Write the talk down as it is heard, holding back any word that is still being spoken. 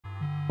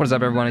What is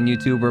up, everyone on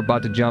YouTube? We're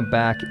about to jump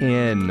back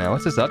in.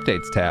 What's this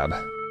updates tab?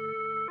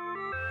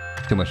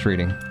 Too much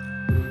reading.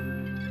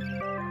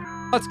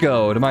 Let's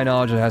go. To my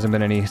knowledge, there hasn't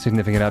been any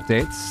significant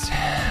updates.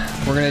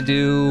 We're gonna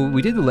do...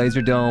 We did the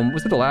laser dome.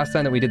 Was it the last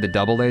time that we did the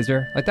double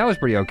laser? Like, that was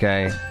pretty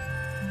okay.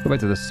 Go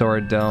back to the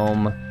sword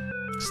dome.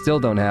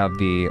 Still don't have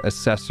the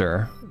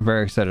assessor.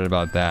 Very excited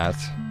about that.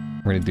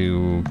 We're gonna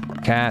do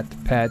cat,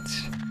 pet.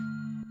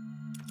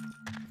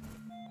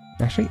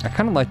 Actually, I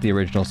kind of like the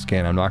original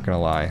skin, I'm not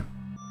gonna lie.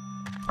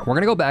 We're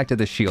gonna go back to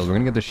the shield. We're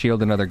gonna give the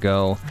shield another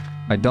go.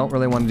 I don't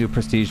really want to do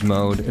prestige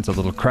mode. It's a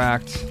little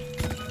cracked.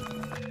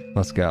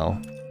 Let's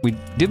go.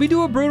 Did we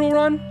do a brutal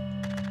run?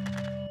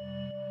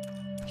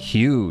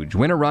 Huge.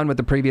 Win a run with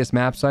the previous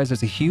map size.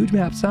 There's a huge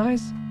map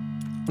size?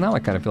 Now I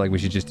kind of feel like we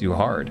should just do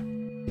hard.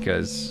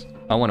 Because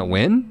I want to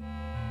win?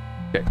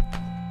 Okay.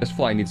 This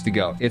fly needs to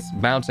go. It's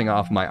bouncing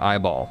off my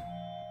eyeball.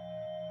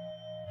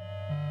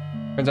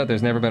 Turns out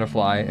there's never been a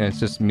fly, and it's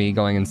just me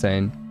going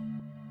insane.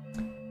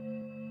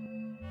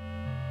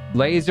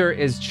 Laser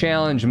is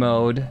challenge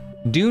mode.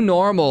 Do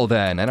normal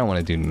then. I don't want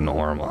to do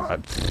normal.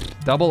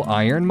 Double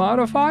iron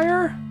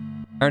modifier?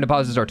 Iron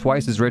deposits are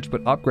twice as rich,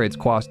 but upgrades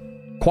cost?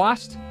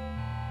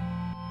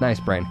 Nice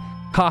brain.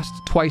 Cost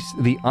twice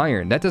the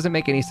iron. That doesn't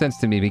make any sense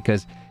to me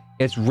because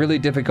it's really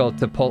difficult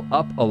to pull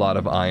up a lot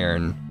of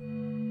iron.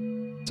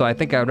 So I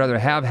think I would rather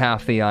have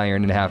half the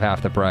iron and have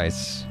half the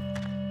price.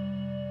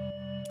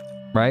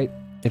 Right?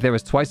 If there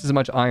was twice as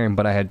much iron,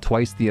 but I had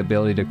twice the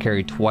ability to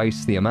carry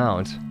twice the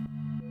amount.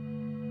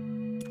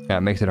 Yeah,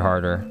 it makes it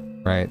harder,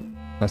 right?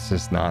 That's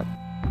just not.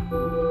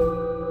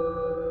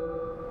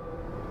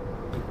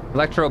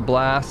 Electro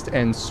Blast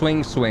and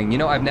Swing Swing. You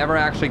know, I've never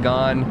actually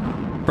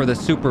gone for the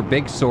super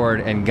big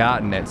sword and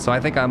gotten it. So I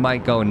think I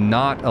might go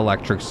not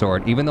electric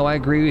sword. Even though I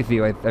agree with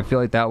you, I feel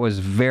like that was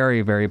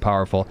very, very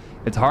powerful.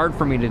 It's hard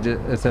for me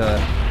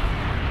to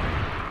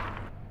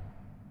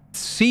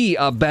see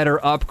a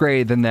better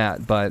upgrade than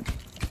that, but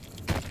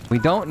we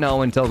don't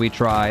know until we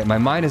try. My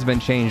mind has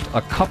been changed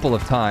a couple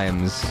of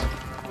times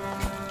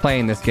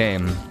playing this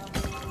game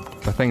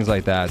for things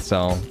like that,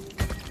 so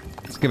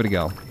let's give it a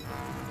go.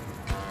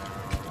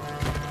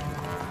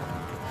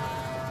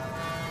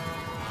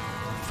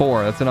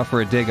 Four, that's enough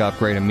for a dig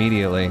upgrade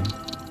immediately. And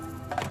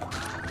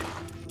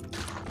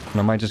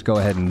I might just go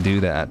ahead and do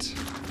that.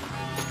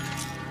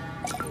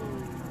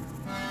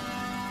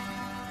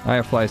 I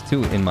have flies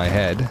too in my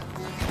head.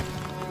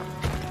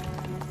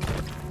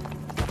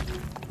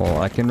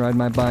 Well, I can ride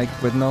my bike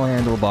with no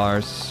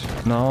handlebars.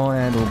 No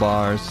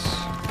handlebars.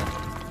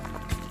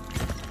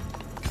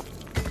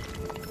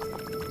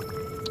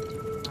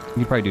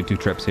 You probably do 2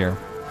 trips here.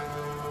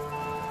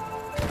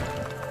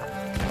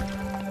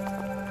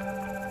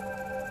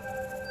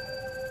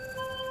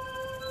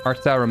 Art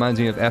style reminds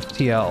me of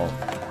FTL.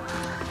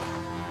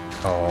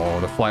 Oh,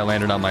 the fly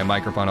landed on my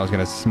microphone. I was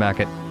gonna smack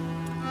it.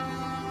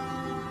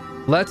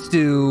 Let's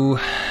do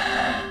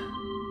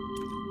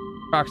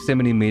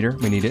proximity meter.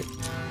 We need it.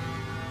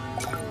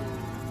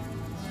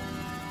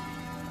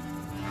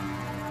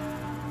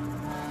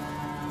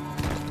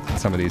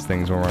 Some of these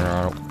things we're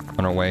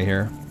on our way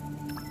here.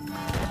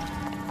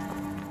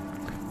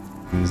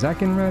 'Cause I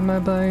can ride my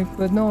bike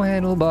with no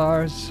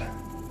handlebars.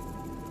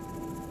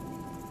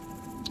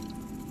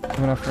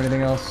 Enough for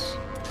anything else?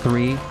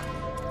 3?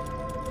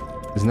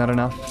 Isn't that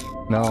enough?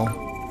 No.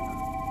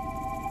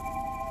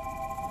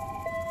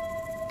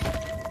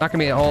 Not gonna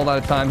be a whole lot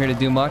of time here to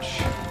do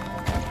much.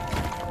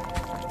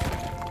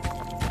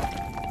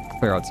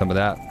 Clear out some of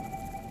that.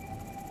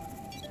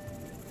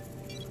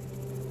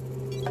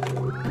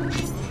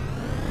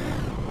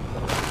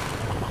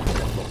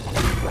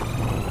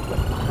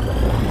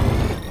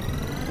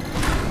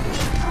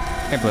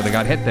 Can't believe they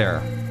got hit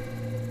there.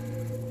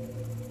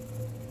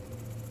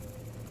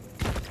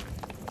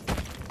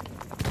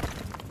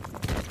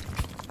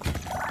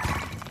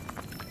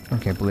 I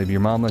can't believe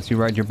your mom lets you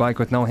ride your bike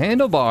with no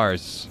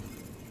handlebars.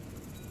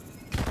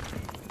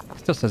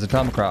 Still says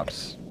atomic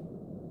crops.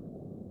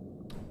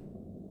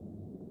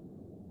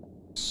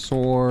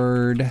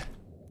 Sword.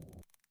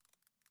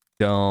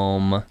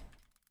 Dome.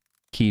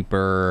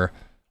 Keeper.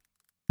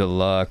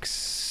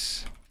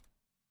 Deluxe.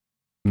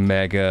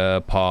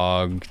 Mega.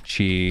 Pog.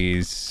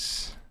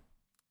 Cheese.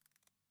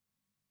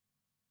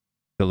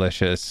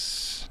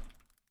 Delicious.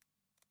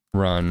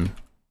 Run.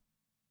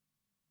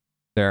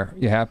 There.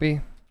 You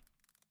happy?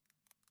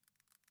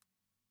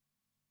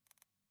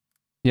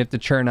 You have to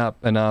churn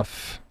up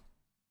enough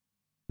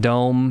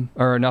dome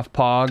or enough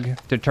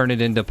pog to turn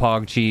it into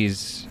pog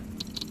cheese.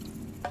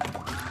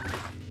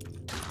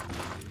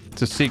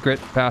 It's a secret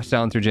passed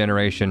down through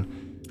generation.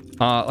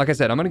 Like I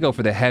said, I'm gonna go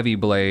for the heavy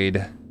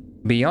blade.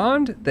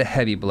 Beyond the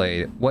heavy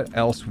blade, what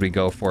else would we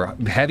go for?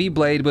 Heavy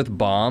blade with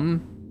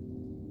bomb?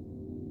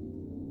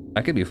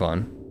 That could be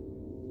fun.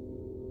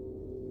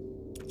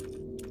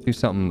 Do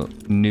something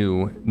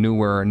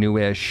newer,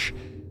 newish.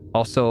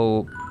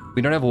 Also,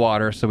 we don't have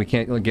water, so we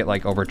can't get,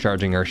 like,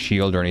 overcharging our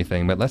shield or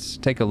anything, but let's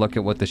take a look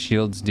at what the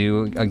shields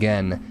do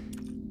again.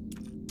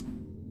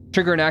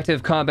 Trigger an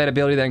active combat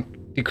ability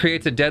that It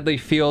creates a deadly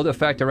field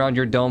effect around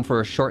your dome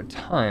for a short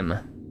time.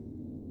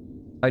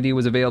 ID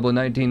was available in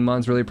 19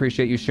 months. Really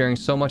appreciate you sharing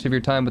so much of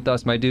your time with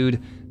us, my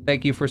dude.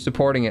 Thank you for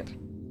supporting it.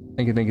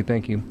 Thank you, thank you,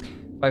 thank you.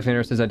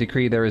 500 says, I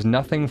decree there is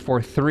nothing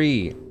for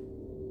 3.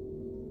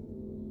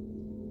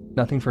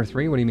 Nothing for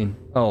 3? What do you mean?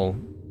 Oh,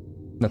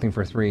 nothing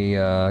for 3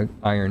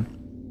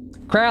 iron.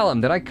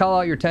 Kralum, did I call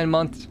out your 10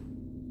 months?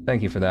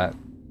 Thank you for that.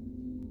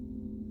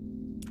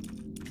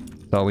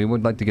 So we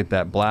would like to get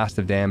that blast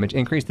of damage.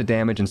 Increase the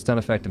damage and stun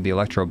effect of the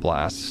electro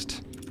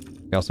blast.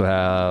 We also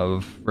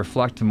have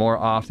reflect more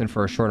often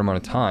for a short amount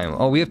of time.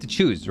 Oh, we have to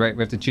choose, right?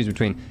 We have to choose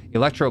between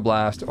electro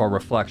blast or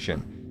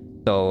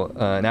reflection. So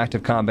an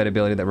active combat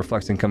ability that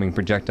reflects incoming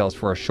projectiles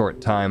for a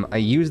short time. I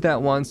used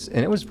that once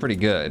and it was pretty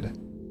good.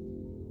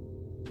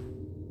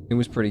 It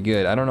was pretty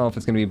good. I don't know if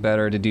it's going to be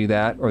better to do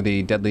that or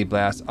the deadly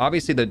blast.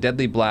 Obviously the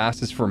deadly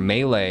blast is for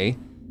melee,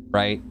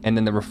 right? And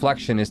then the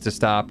reflection is to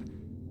stop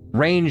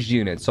ranged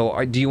units.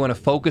 So do you want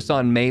to focus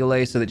on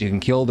melee so that you can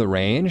kill the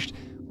ranged?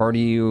 Or do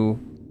you...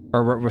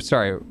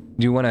 sorry,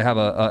 do you want to have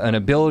an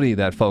ability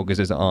that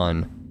focuses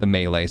on the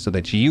melee so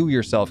that you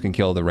yourself can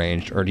kill the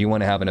ranged? Or do you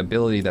want to have an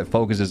ability that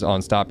focuses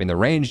on stopping the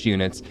ranged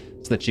units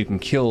so that you can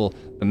kill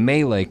the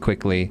melee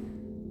quickly?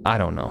 I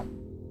don't know.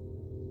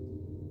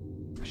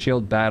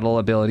 Shield battle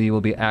ability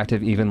will be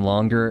active even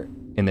longer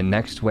in the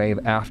next wave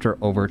after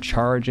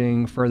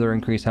overcharging. Further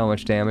increase how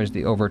much damage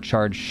the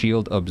overcharged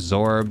shield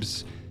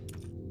absorbs.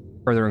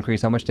 Further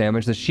increase how much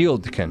damage the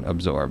shield can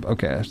absorb.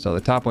 Okay, so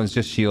the top one's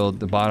just shield,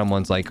 the bottom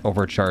one's like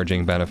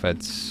overcharging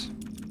benefits.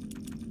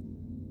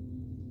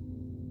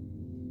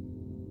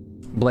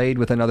 Blade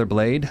with another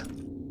blade.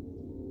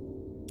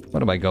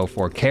 What do I go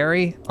for?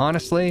 Carry,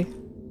 honestly?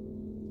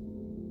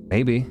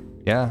 Maybe,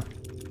 yeah.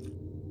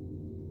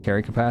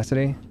 Carry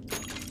capacity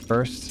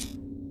first.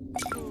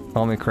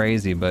 Call me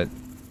crazy, but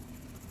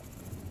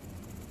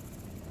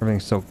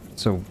everything's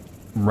so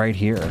right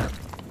here.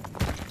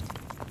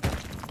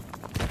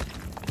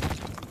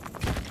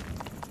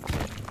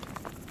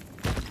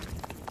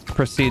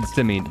 Proceeds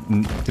to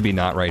be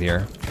not right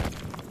here.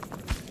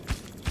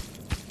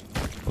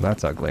 Well,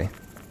 that's ugly.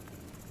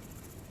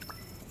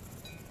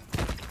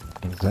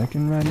 'Cause I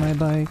can ride my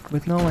bike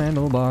with no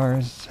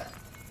handlebars.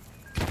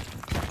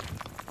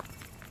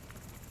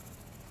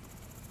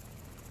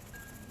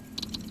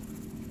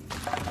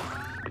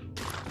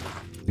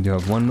 We do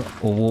have one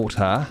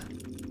water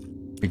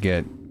to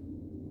get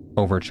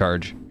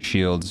overcharge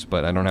shields,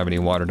 but I don't have any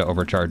water to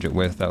overcharge it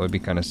with. That would be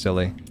kind of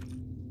silly.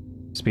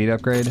 Speed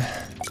upgrade.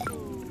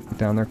 Get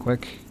down there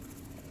quick.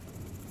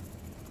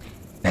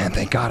 Man,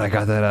 thank God I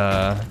got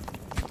that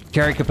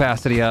carry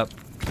capacity up.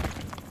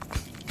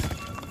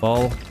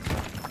 Well,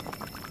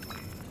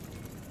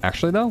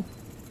 actually though,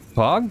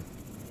 Pog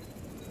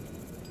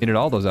needed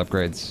all those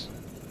upgrades.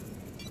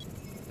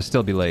 I'll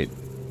still be late.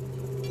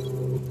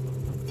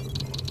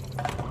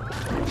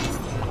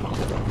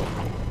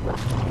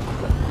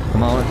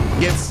 Come on,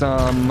 get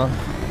some.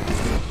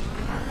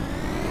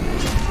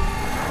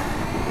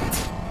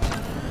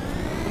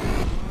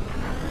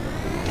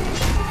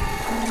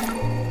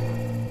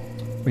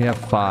 We have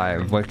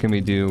 5. What can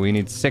we do? We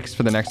need 6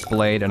 for the next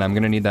blade, and I'm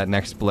gonna need that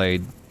next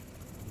blade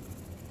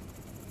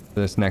for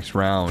this next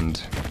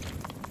round.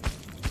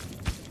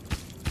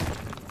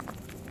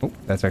 Oh,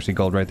 that's actually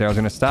gold right there. I was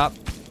gonna stop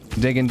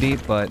digging deep,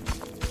 but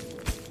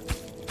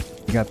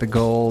we got the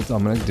gold.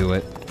 I'm gonna do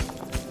it.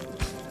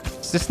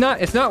 It's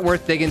not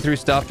worth digging through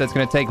stuff that's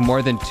gonna take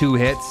more than 2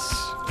 hits.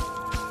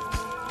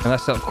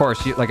 Unless, of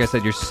course, like I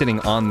said, you're sitting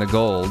on the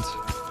gold.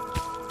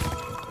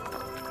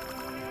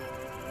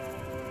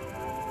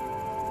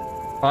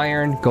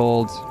 Iron,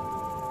 gold.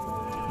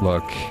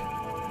 Look,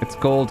 it's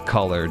gold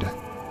colored.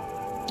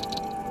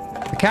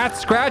 The cat's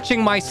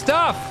scratching my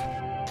stuff!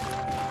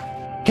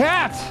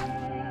 Cat!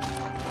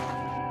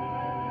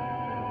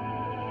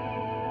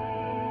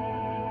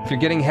 If you're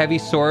getting heavy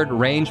sword,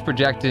 range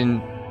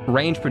projection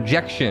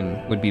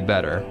would be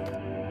better.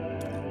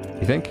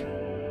 You think?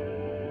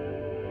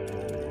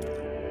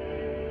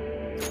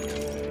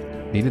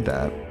 Needed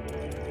that.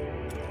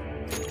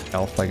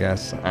 Elf, I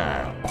guess.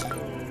 Ah.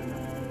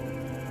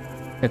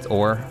 It's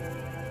ore.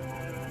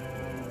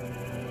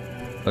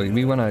 So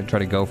we want to try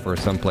to go for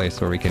some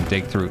place where we can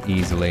dig through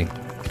easily.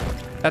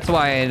 That's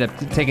why I ended up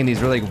taking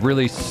these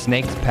really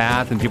snaked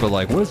path, and people are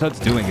like, what is Huts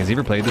doing? Has he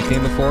ever played this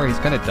game before? He's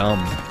kind of dumb.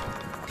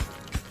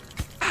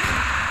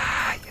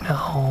 You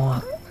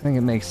know, I think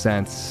it makes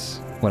sense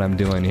what I'm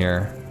doing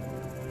here.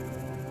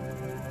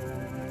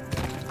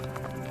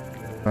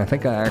 I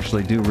think I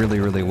actually do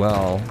really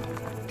well.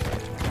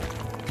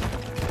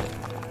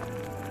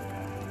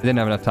 I didn't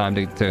have enough time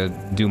to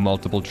do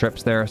multiple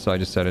trips there, so I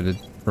just decided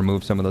to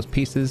remove some of those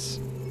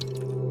pieces.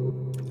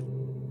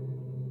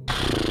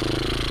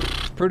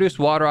 Produce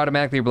water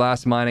automatically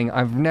blast mining.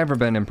 I've never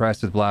been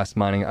impressed with blast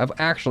mining. I've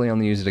actually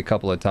only used it a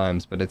couple of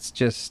times, but it's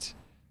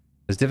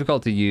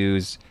difficult to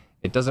use.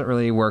 It doesn't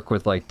really work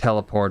with like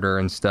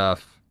teleporter and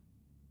stuff.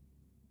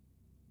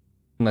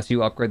 Unless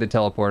you upgrade the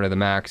teleporter to the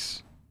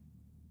max.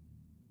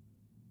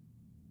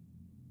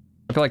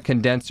 I feel like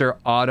condenser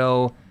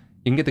auto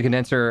You can get the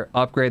condenser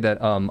upgrade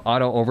that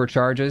auto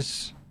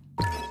overcharges.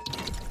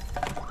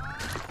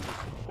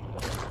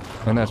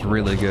 And that's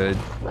really good.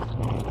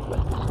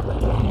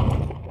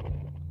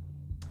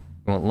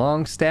 You want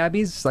long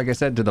stabbies, like I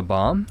said, to the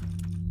bomb.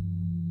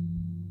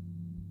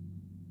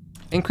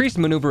 Increased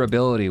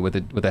maneuverability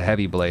with a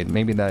heavy blade.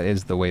 Maybe that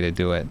is the way to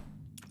do it.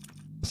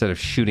 Instead of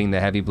shooting the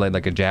heavy blade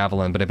like a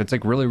javelin. But if it's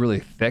like really, really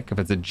thick, if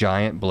it's a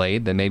giant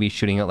blade, then maybe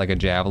shooting it like a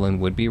javelin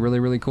would be really,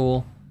 really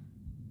cool.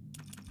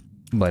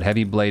 But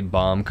heavy blade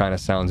bomb kind of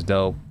sounds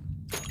dope.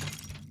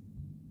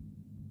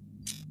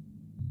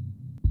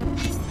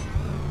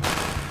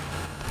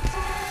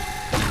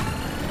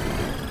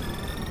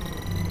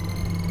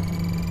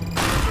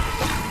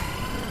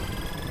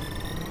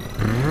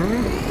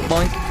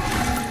 Boink.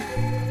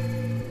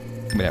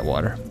 Give me that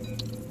water.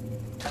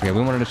 Okay,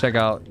 we wanted to check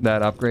out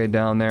that upgrade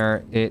down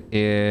there. It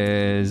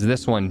is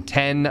this one,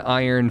 10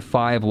 iron,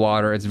 5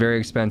 water. It's very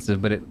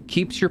expensive, but it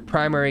keeps your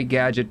primary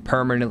gadget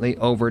permanently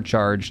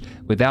overcharged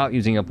without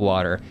using up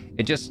water.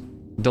 It just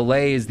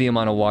delays the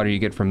amount of water you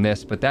get from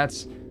this, but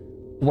that's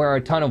where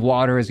a ton of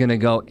water is gonna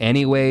go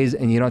anyways,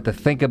 and you don't have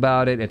to think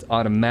about it. It's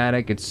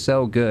automatic. It's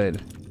so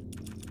good.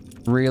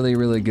 Really,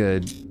 really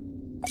good.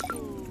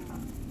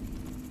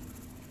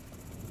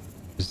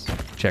 Just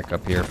check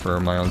up here for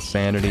my own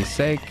sanity's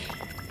sake.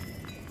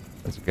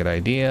 That's a good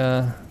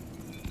idea.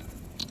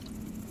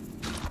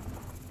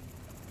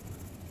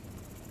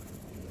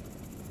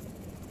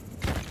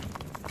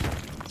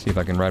 See if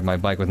I can ride my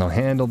bike with no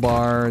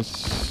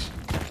handlebars.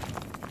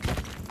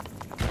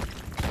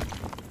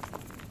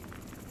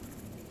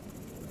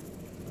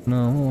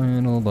 No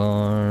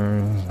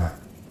handlebars.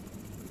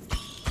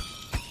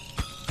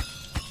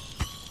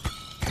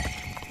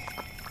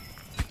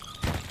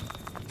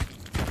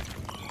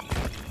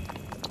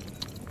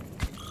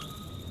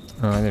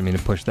 Oh, I didn't mean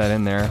to push that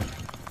in there.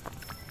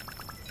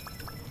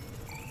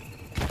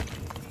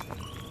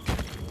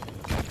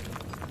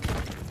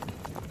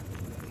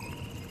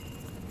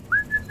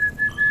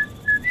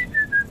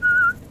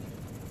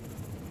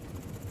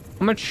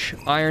 How much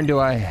iron do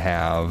I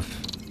have?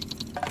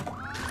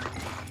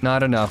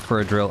 Not enough for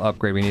a drill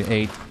upgrade. We need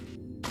 8.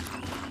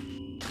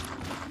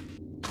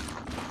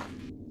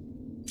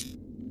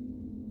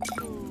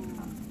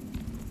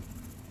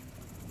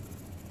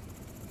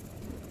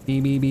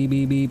 Beep, beep, beep,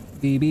 beep, beep,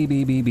 beep, beep,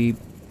 beep, beep, beep.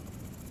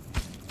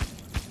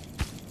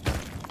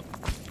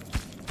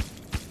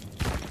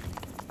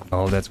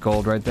 Oh, that's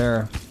gold right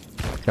there.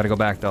 Gotta go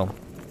back, though.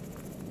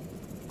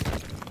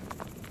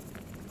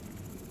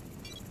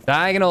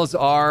 Diagonals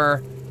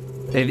are...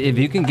 If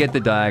you can get the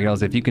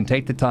diagonals, if you can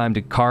take the time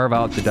to carve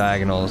out the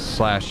diagonals,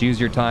 / use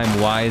your time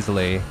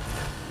wisely...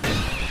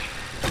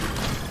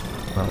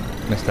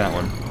 Oh, missed that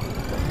one.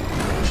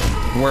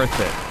 Worth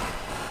it.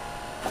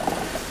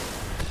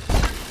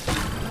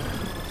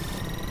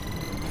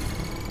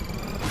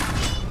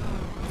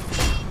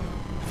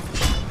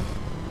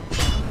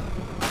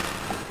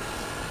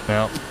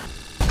 Well,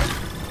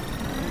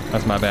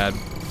 that's my bad.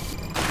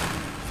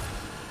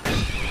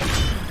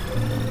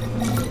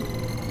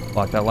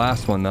 Bought that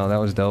last one though, that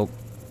was dope.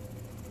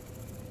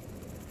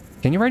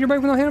 Can you ride your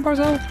bike with no handlebars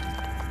though?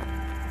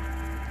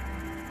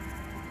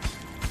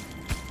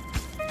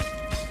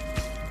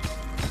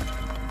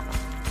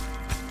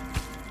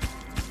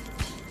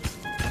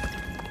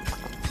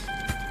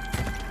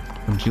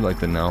 Would you like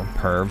to know,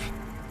 perv?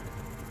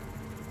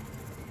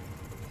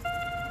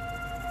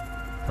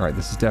 Alright,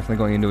 this is definitely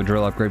going into a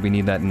drill upgrade. We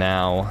need that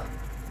now.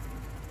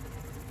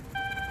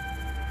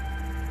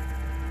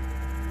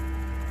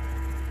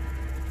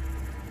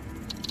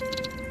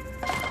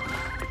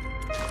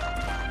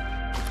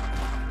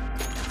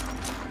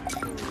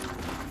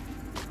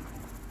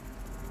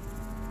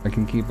 I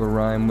can keep a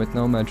rhyme with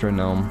no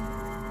metronome.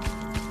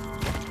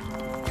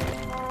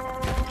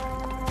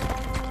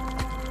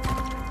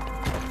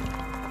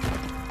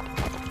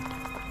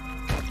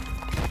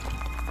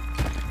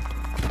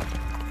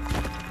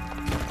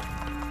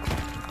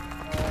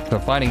 So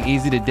finding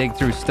easy to dig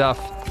through stuff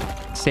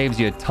saves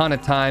you a ton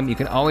of time. You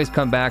can always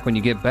come back when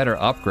you get better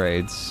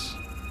upgrades.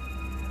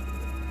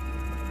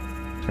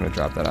 Just gonna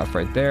drop that off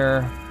right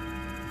there.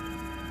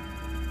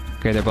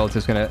 Okay, they're both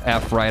just gonna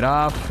F right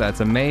off. That's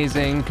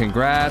amazing.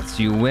 Congrats,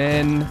 you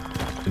win.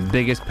 The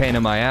biggest pain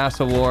in my ass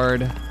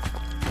award.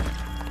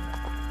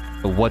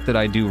 The what did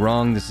I do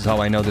wrong? This is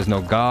how I know there's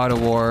no God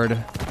award.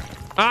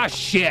 Ah,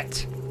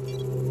 shit!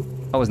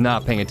 I was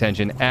not paying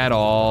attention at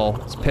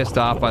all. I was pissed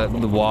off by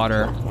the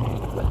water.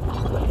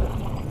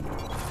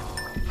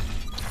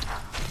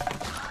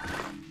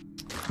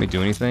 Can we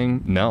do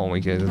anything? No,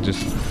 we could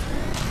just...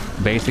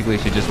 Basically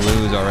should just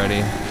lose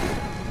already.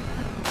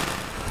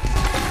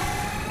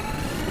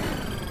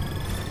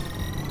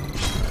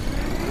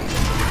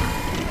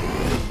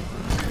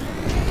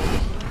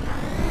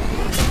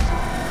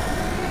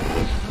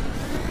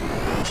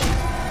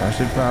 I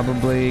should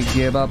probably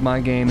give up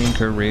my gaming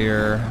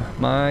career.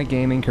 My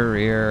gaming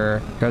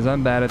career. Because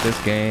I'm bad at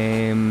this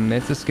game.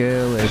 It's a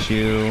skill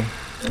issue.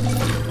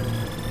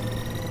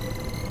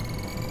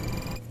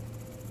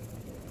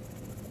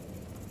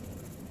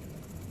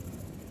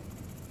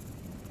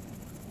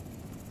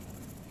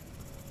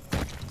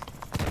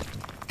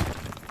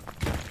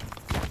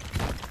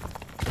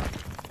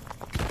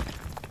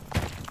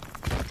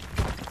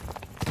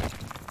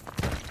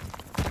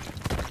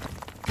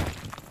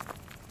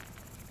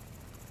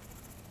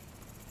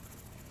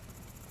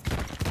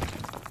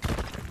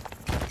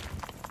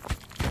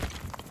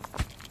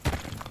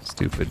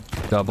 Stupid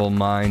double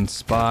mine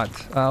spot.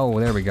 Oh,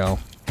 there we go.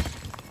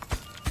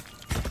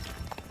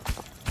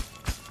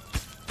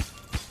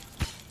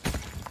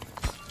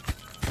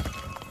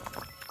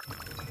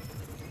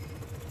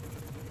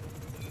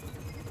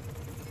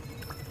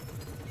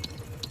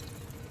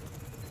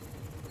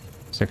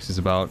 Six is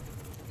about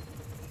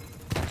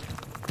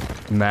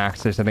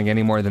max. I think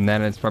any more than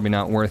that, it's probably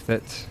not worth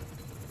it.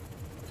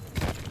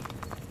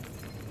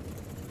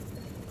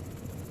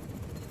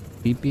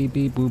 Beep, beep,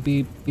 beep, boop,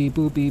 beep, beep,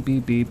 boop, beep,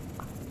 beep, beep.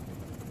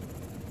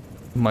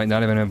 Might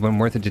not even have been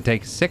worth it to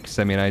take 6.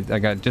 I mean, I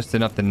got just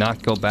enough to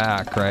not go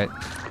back, right?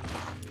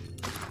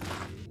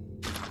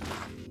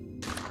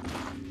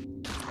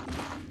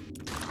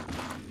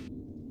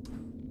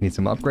 Need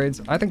some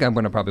upgrades? I think I'm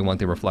going to probably want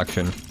the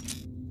reflection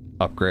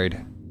upgrade.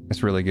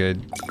 It's really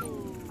good.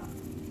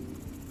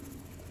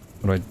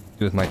 What do I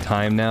do with my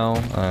time now?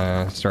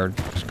 Start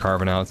just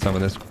carving out some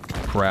of this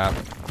crap.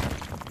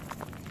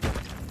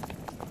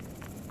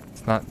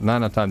 It's not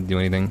enough time to do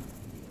anything.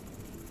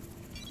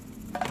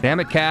 Damn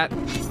it, cat!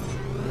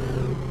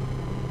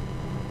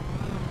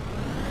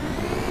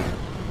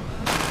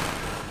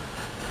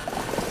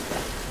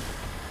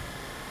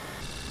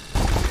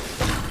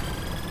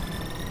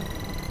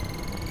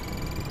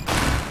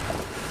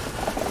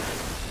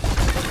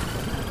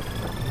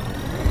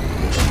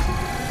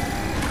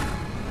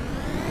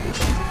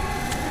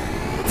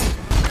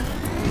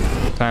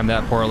 Timed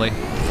that poorly.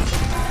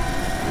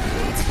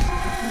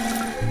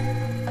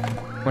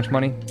 How much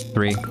money?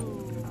 3. I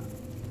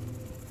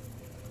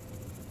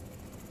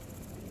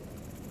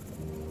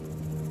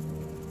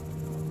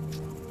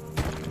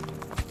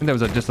think there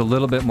was just a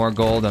little bit more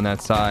gold on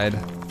that side.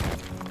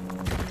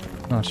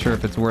 Not sure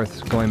if it's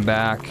worth going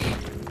back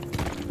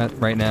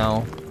right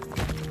now.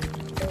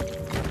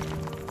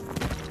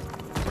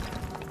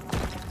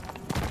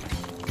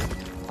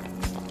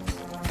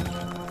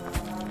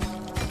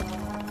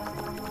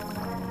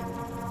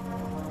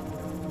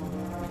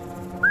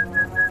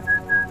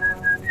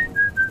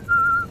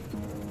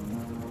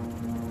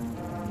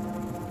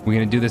 We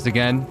gonna do this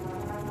again?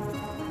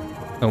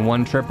 A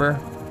one tripper?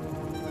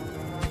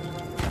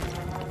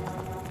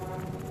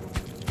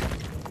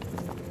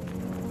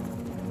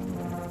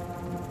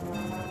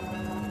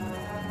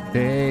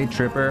 Day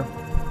tripper.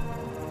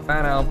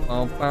 No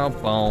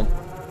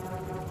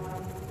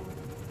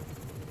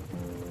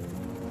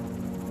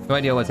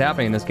idea what's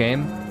happening in this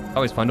game.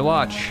 Always fun to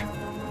watch.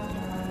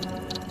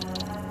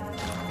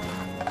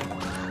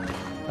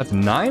 That's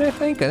 9, I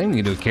think? I think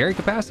we can do a carry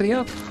capacity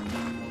up.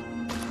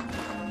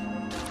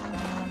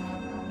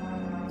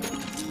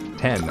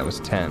 10, that was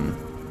 10.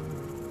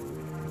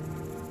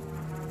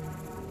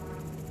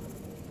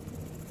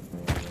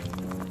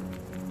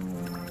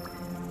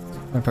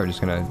 I'm probably just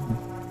gonna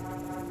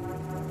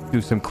do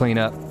some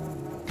cleanup.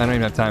 I don't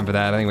even have time for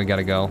that. I think we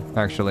gotta go,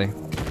 actually.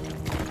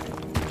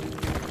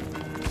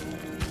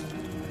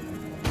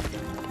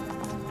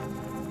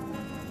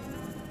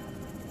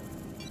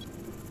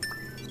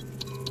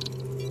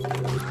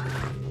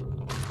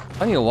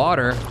 Plenty of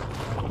water.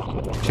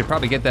 Should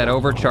probably get that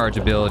overcharge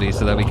ability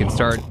so that we can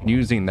start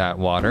using that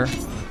water.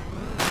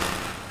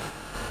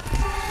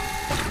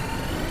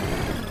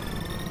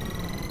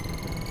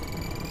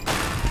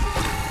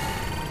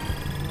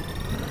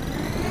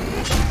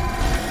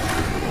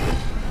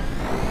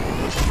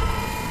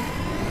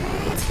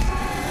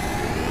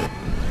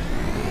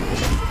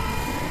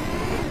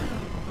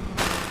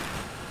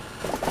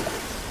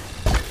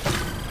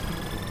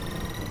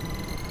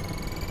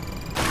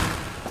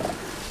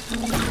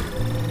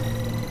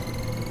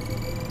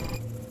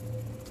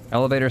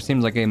 Elevator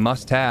seems like a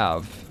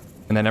must-have,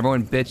 and then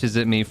everyone bitches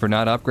at me for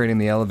not upgrading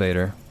the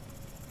elevator.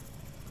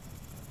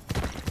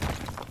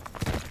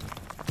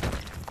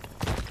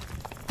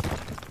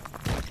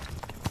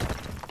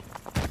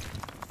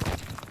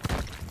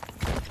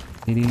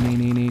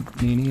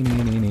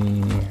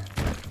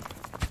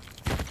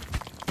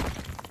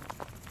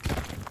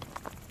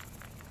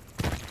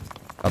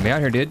 Help me out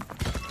here, dude.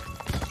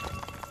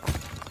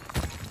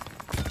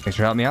 Thanks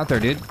for helping me out there,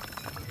 dude.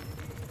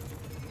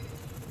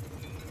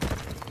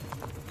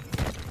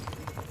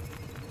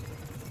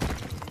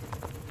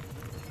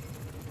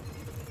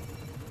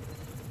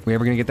 We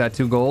ever gonna get that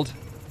 2 gold?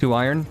 2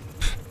 iron?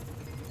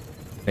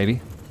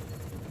 Maybe.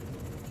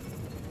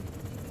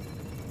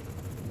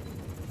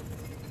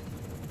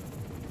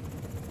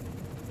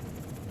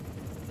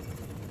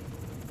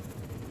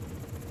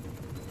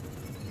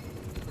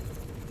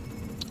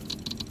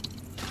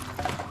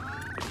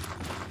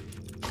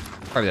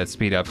 Probably that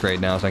speed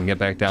upgrade now so I can get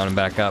back down and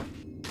back up.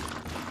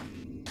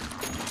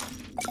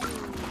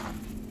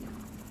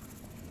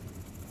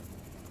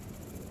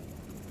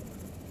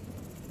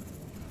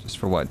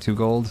 For what, 2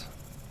 gold?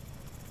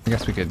 I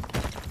guess we could,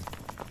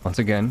 once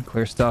again,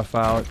 clear stuff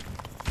out.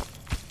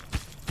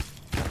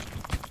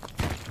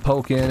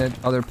 Poke in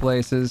at other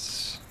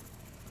places.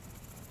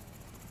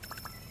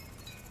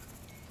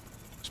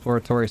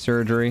 Exploratory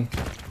surgery.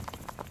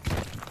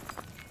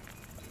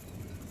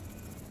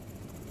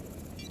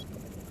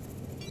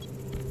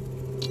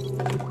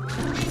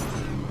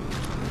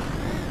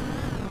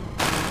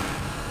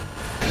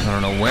 I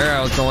don't know where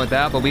I was going with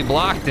that, but we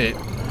blocked it.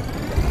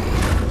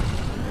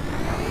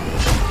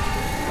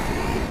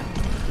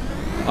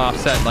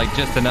 Offset like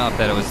just enough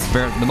that it was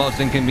the most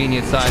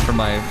inconvenient side for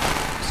my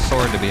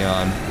sword to be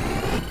on.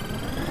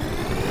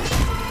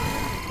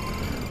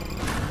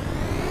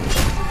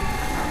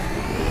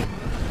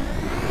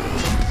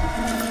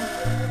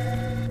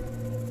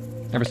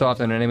 Every so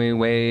often, an enemy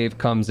wave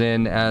comes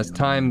in. As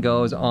time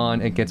goes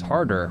on, it gets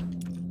harder.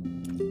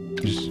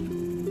 Just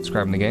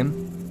describing the game.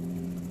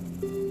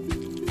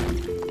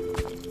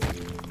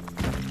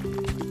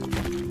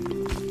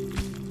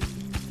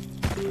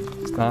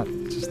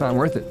 It's just not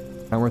worth it.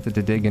 Not worth it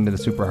to dig into the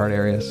super hard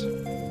areas.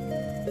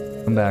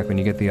 Come back when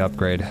you get the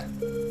upgrade.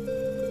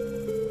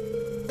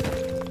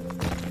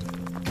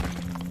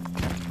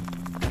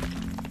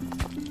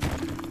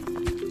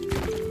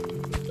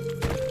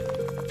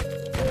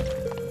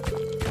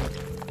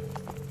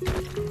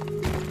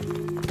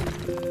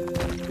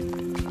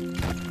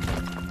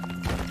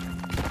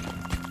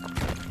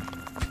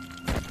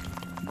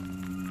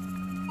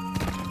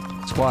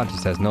 Squad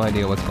just has no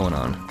idea what's going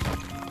on.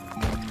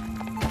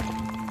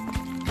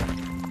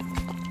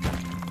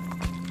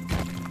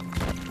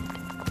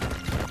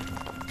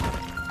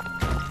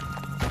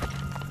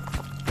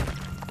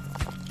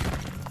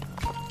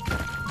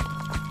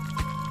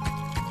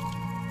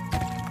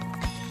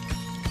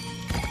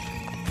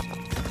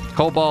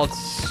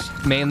 Cobalt's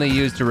mainly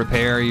used to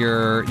repair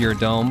your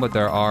dome, but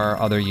there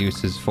are other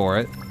uses for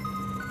it.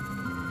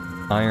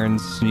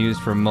 Iron's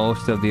used for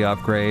most of the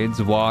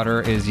upgrades.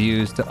 Water is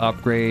used to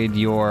upgrade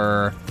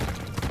your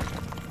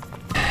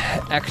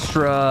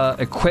extra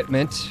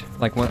equipment.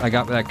 Like when I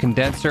got that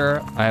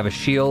condenser, I have a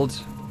shield.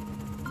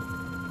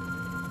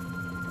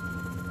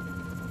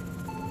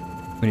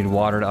 We need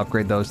water to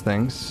upgrade those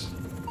things.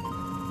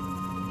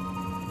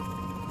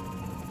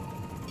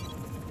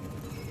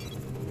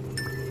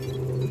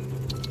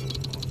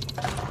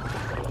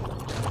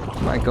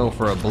 Might go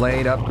for a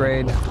blade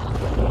upgrade.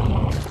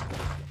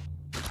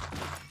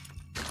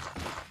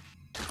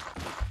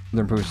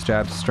 Improve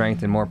stab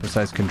strength and more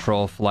precise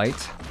control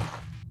flight.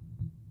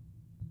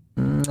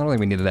 I don't think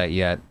we needed that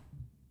yet.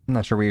 I'm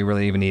not sure we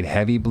really even need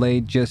heavy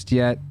blade just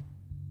yet.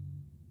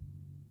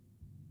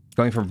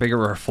 Going for a bigger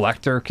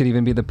reflector could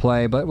even be the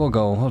play, but we'll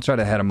try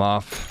to head him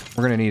off.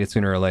 We're gonna need it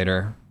sooner or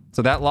later.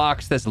 So that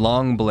locks this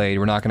long blade.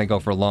 We're not gonna go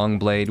for long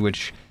blade,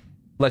 which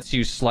lets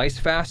you slice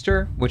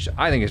faster, which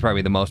I think is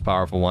probably the most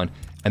powerful one.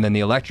 And then the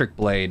electric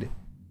blade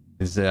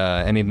is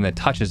anything that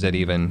touches it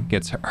even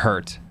gets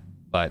hurt.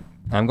 But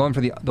I'm going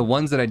for the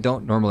ones that I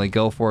don't normally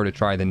go for to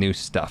try the new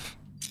stuff.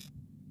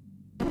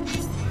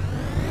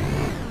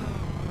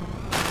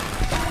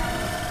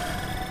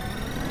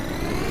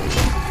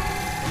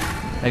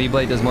 Heavy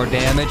blade does more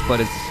damage, but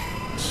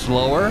it's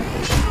slower.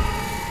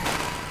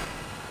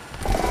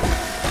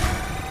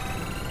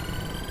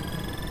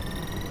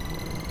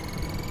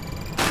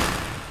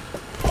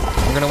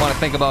 We're gonna want to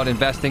think about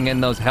investing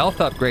in those health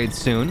upgrades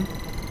soon.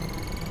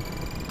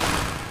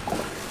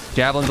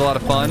 Javelin's a lot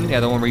of fun. Yeah,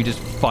 the one where you just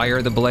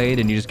fire the blade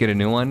and you just get a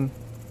new one.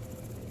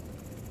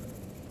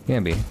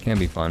 Can be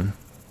fun.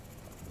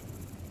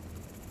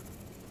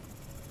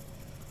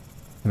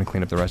 Let me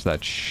clean up the rest of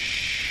that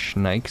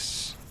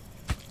schnikes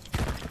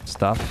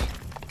stuff.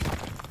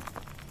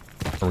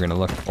 We're gonna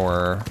look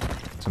for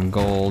some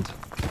gold.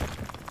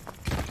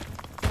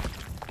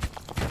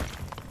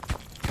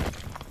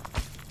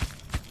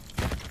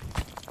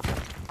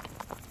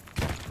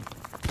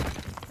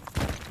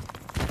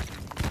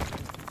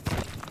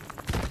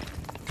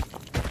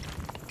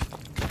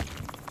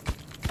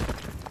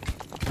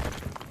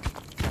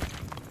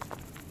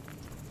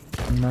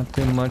 Not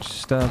too much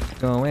stuff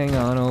going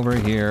on over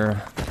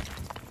here.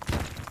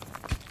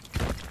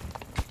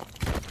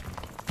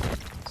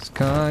 It's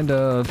kind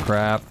of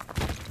crap.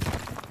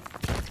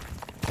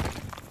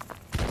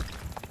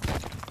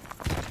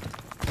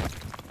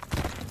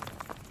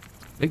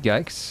 Big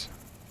yikes.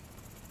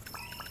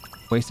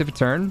 Waste of a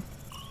turn.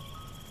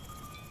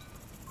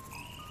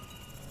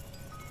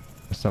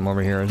 There's some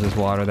over here. Is this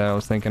water that I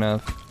was thinking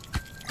of?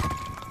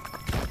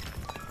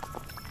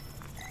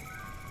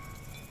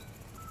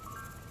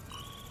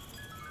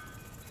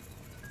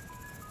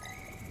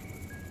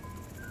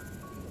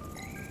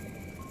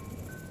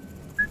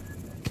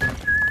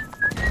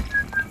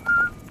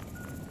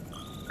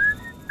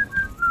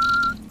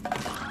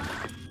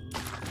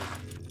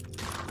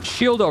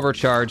 Shield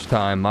overcharge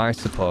time, I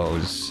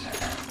suppose.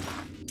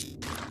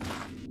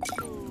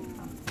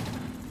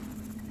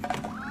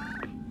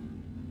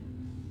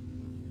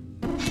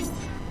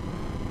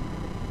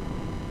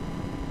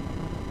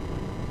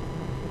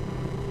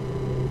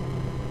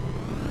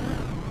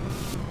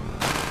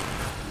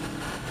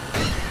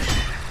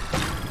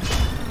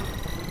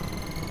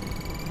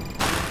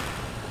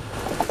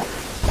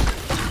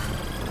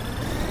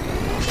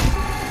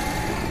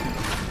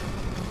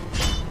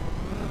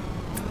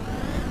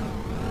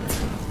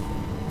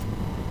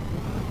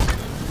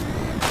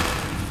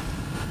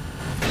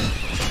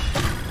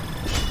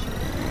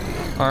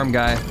 Arm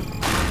guy.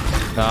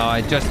 Oh,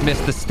 I just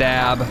missed the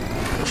stab.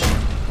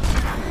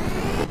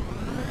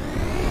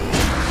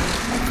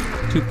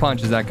 2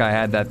 punches that guy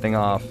had that thing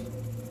off.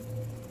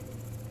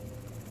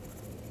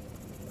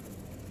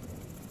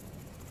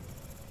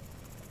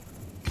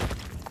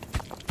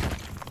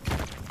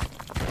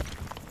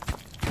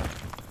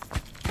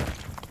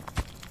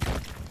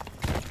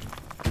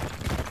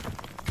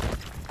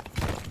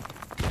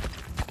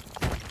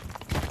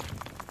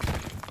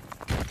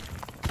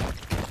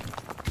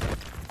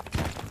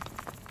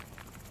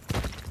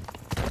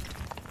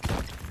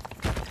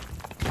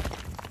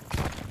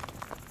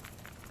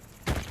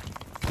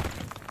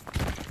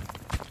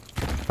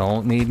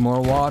 Don't need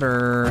more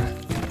water.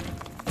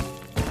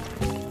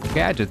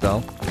 Gadget,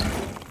 though.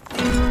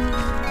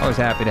 Always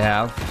happy to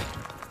have.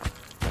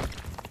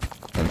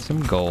 And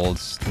some gold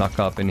snuck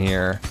up in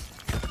here.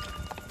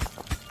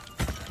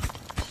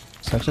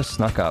 Such a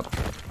snuck up.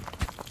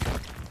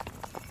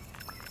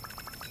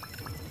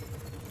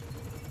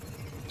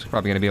 It's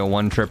probably going to be a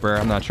one-tripper.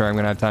 I'm not sure I'm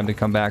going to have time to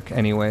come back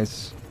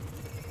anyways.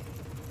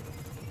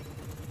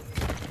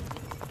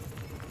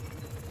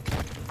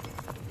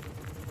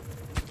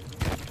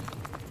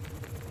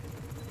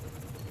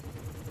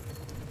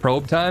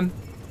 Probe time?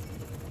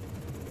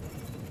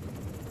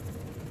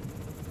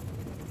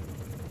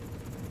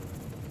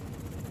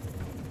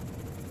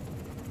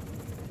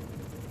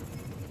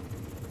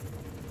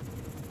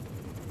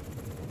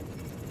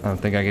 I don't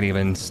think I could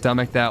even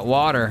stomach that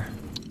water.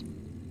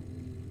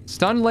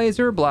 Stun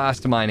laser,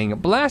 blast mining.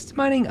 Blast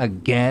mining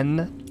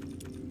again?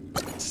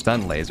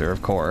 Stun laser,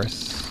 of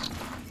course.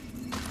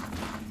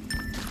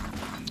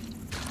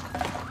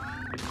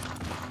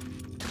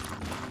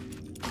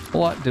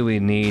 What do we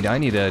need? I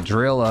need a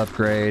drill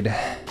upgrade.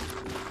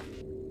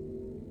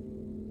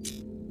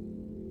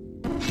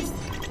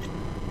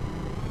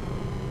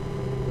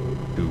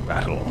 To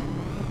battle.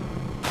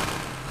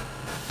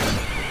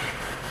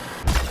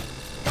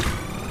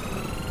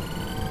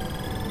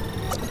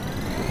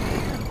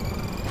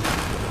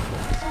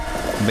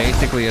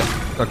 Basically a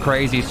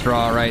crazy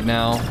straw right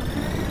now.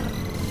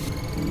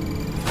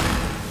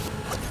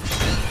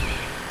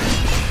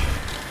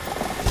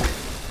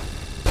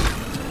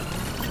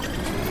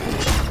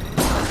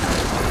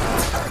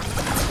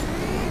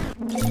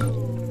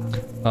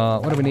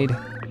 What do we need?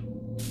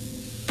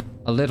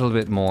 A little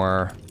bit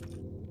more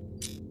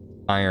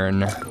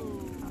iron. I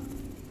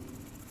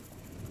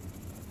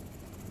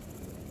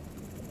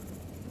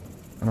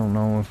don't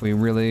know if we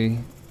really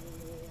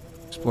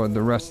explored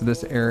the rest of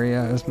this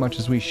area as much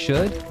as we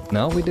should.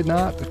 No, we did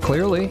not,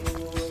 clearly.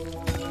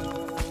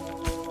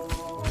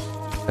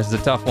 This is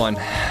a tough one.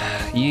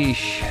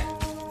 Yeesh.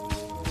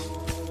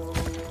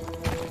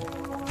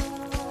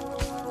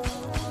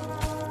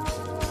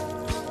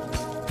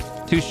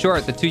 Too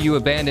short, the 2 you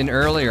abandoned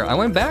earlier. I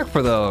went back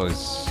for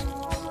those.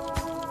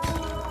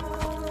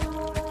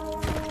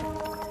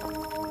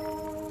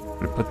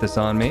 Gonna put this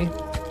on me.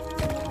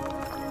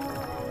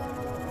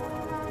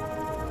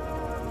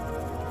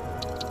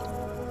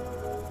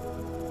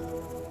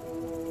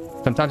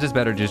 Sometimes it's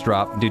better to just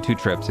do 2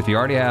 trips. If you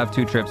already have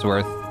 2 trips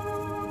worth,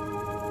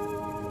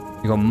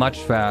 you go much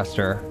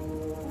faster.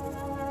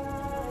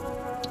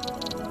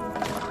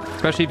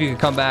 Especially if you can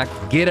come back,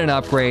 get an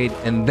upgrade,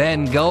 and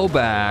then go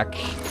back.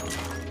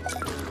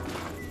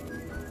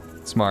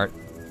 Smart.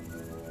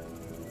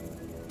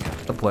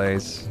 The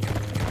plays.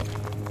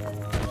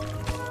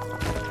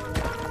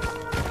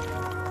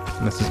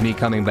 And this is me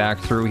coming back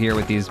through here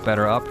with these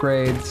better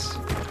upgrades.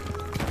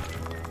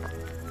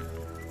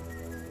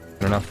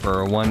 Not enough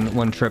for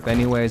one trip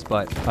anyways,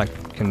 but I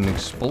can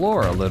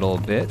explore a little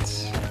bit.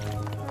 It's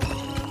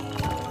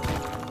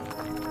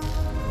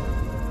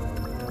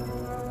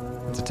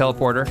a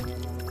teleporter.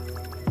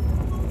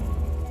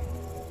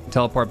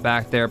 Teleport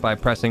back there by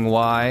pressing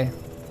Y.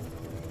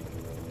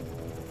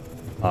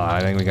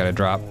 I think we gotta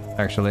drop,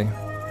 actually.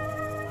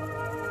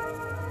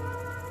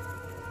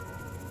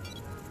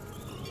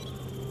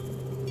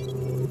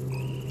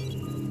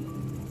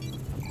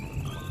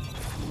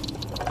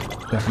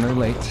 Definitely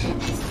late.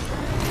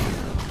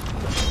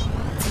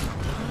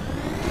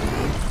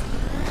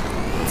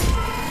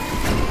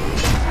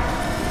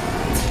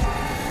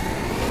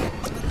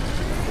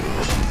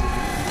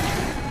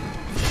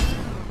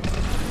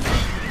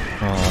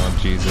 Oh,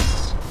 Jesus.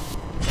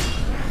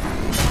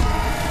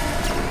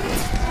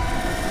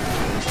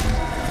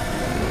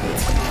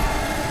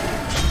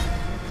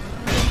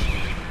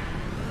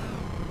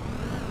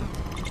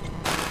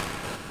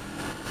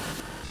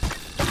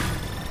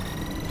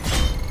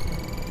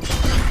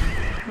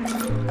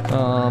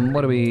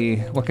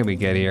 What can we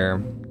get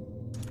here?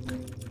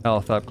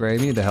 Health upgrade.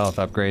 We need the health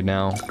upgrade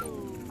now.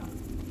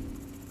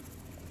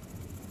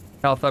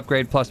 Health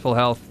upgrade plus full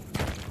health.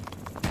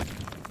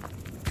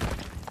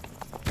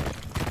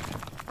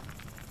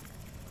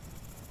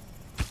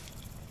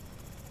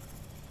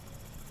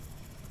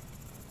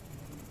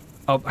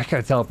 Oh, I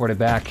gotta teleport it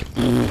back.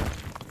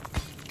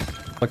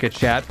 Look at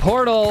chat.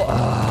 Portal!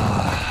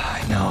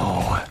 I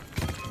know.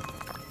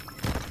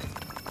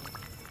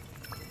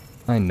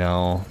 I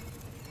know.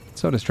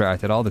 So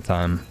distracted all the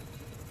time.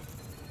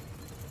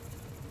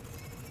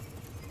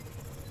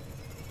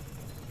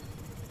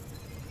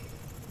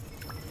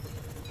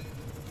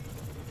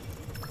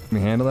 Can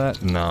we handle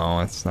that?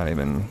 No, it's not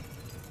even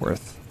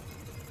worth.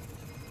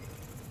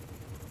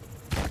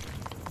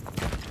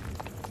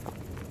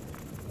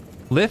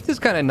 Lift is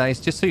kind of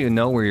nice just so you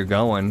know where you're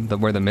going,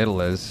 where the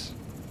middle is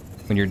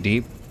when you're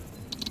deep.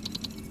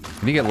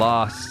 If you get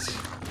lost,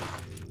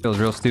 it feels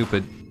real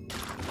stupid.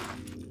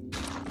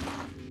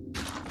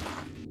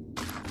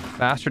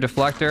 Faster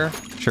deflector?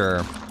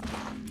 Sure.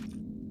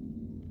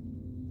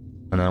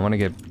 And I want to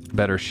get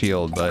better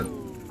shield, but...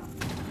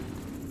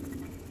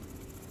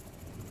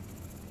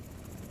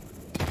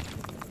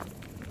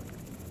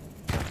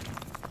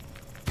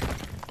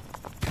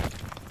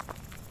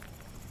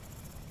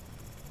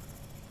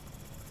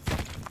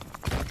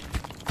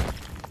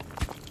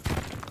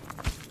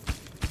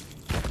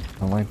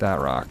 I like that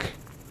rock.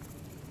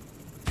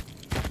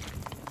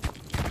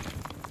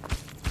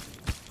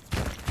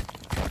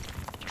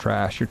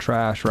 Trash, you're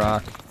trash,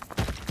 rock.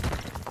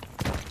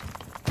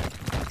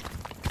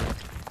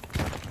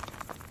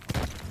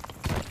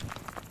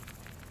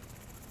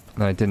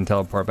 And I didn't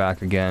teleport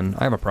back again.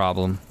 I have a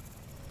problem.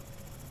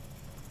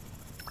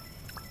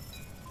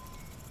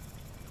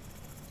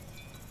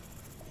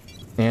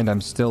 And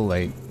I'm still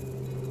late.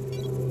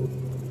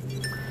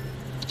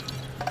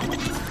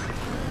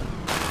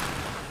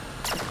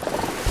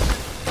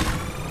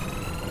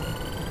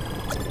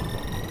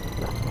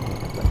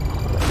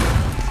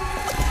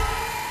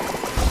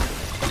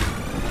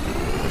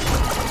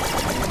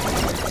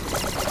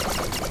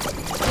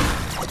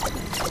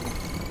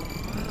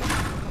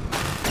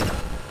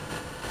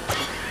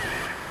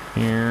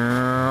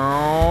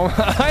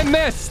 I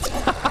missed!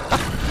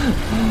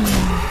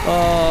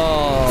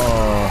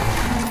 Oh.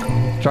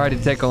 Tried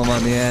to tickle him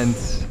on the end.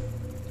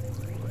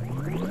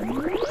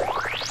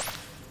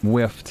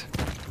 Whiffed.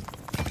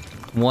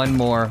 One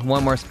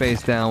more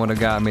space down would have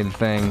got me the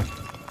thing.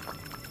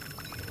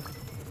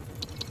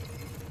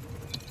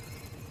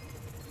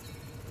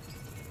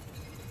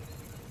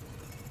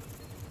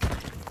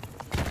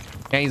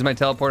 Can't use my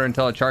teleporter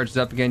until it charges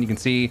up again. You can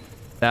see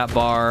that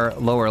bar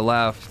lower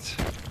left.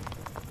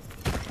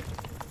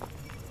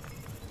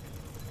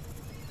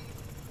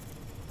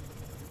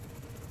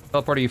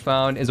 Teleporter you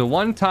found is a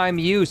one-time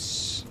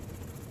use.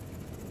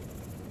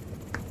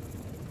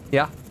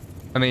 Yeah.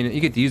 I mean, you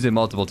get to use it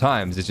multiple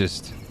times. It's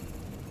just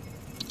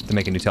to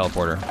make a new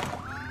teleporter.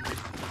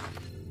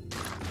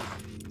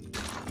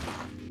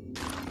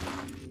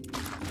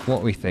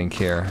 What we think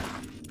here.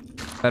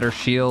 Better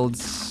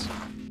shields.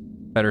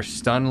 Better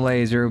stun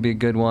laser would be a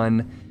good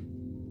one.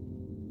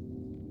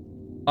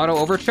 Auto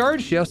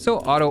overcharge? Yeah, so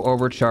auto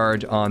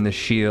overcharge on the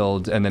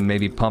shield and then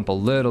maybe pump a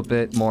little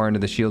bit more into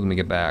the shield when we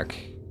get back.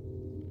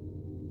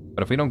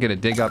 But if we don't get a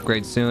dig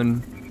upgrade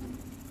soon...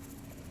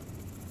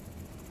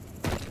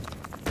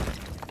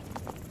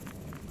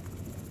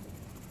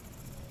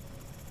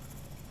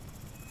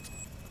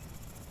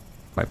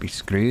 might be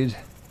screwed.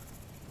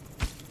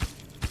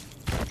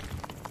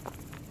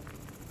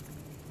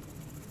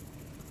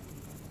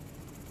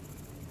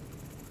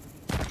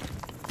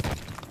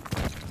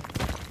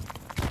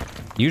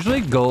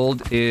 Usually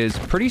gold is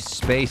pretty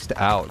spaced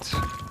out. So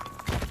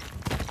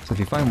if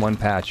you find one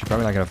patch, you're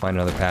probably not going to find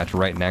another patch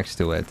right next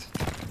to it.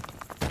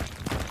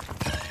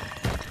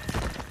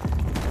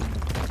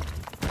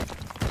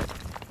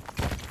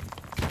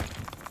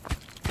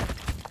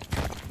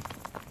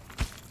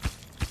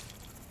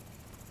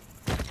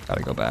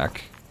 Gotta go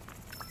back.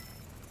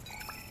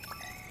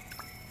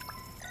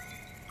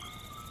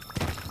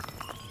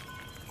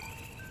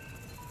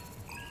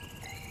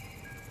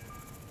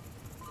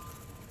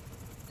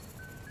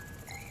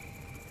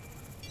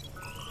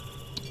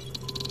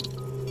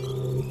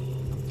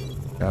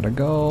 Gotta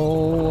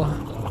go.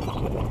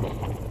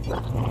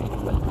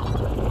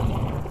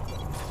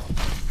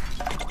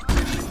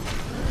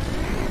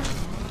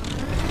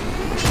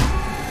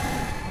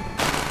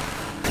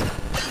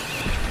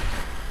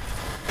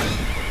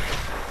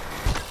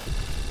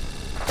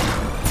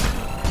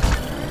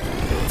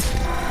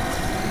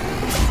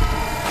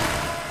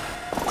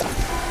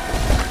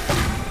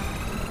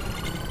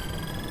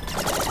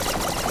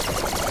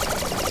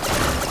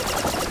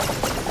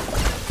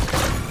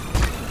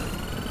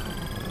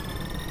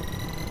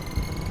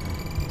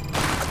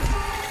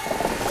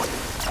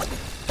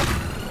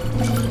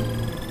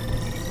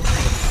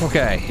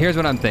 Okay, here's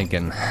what I'm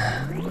thinking.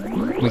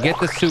 We get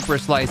the super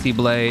slicey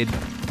blade,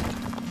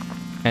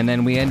 and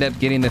then we end up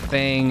getting the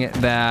thing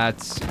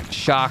that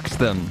shocks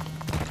them.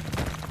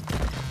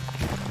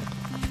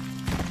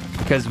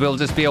 Because we'll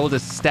just be able to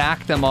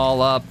stack them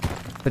all up,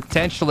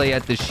 potentially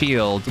at the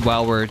shield,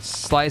 while we're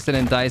slicing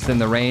and dicing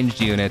the ranged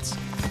units.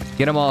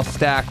 Get them all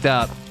stacked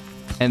up,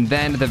 and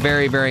then at the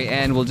very, very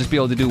end, we'll just be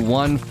able to do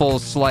one full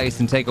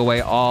slice and take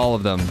away all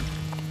of them.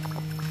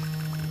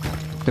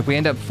 If we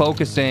end up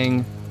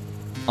focusing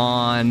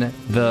on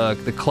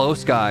the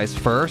close guys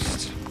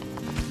first,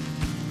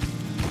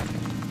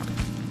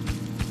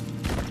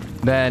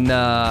 then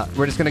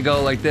we're just gonna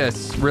go like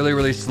this, really,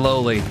 really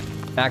slowly,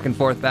 back and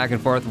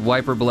forth,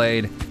 wiper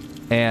blade,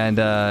 and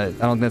I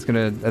don't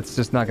think that's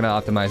just not gonna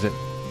optimize it.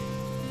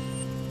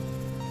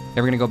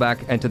 Never gonna go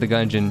back into the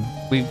Gungeon.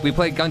 We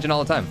play Gungeon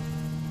all the time.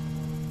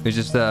 It's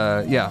just,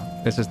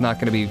 yeah, it's just not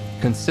gonna be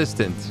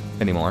consistent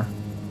anymore.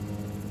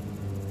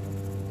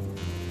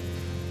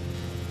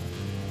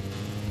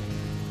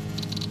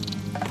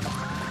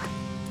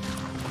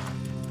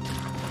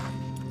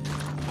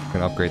 I'm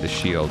gonna upgrade the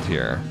shield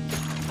here.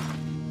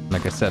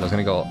 Like I said, I was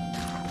gonna go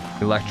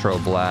Electro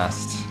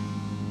Blast.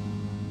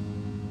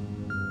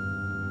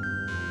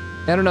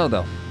 I don't know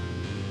though.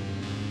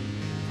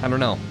 I don't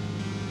know.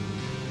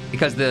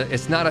 Because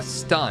it's not a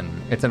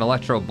stun, it's an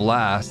Electro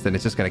Blast, and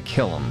it's just gonna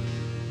kill him.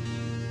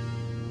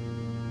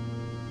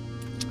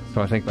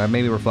 So I think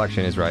maybe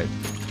Reflection is right.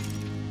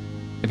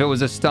 If it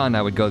was a stun,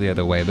 I would go the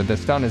other way, but the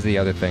stun is the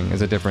other thing,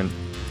 is a different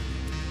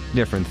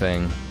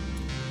thing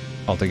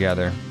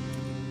altogether.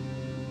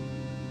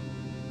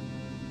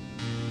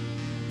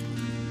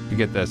 You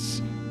get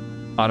this.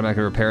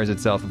 Automatically repairs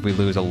itself if we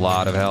lose a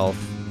lot of health.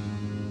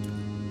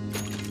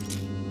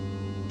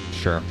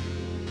 Sure.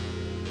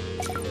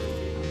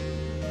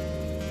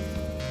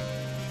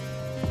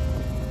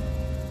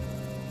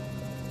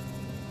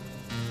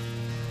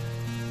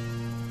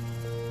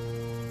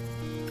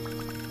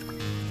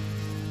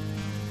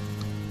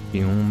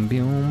 Boom,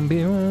 boom,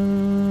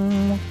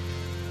 boom.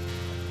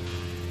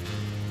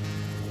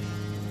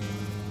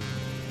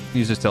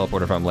 Use this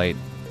teleporter if I'm late.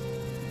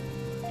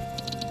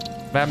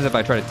 What happens if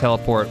I try to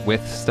teleport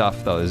with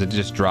stuff though? Does it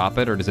just drop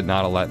it, or does it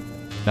not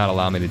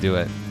allow me to do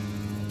it?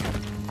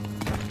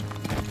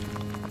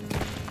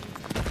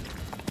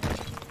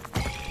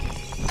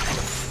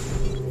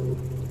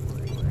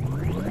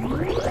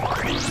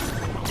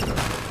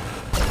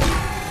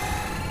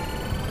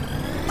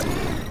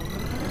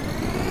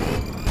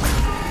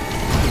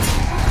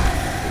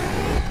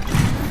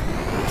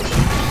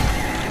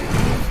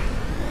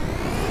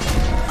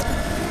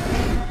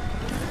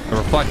 The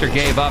reflector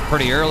gave up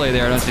pretty early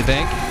there, don't you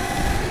think?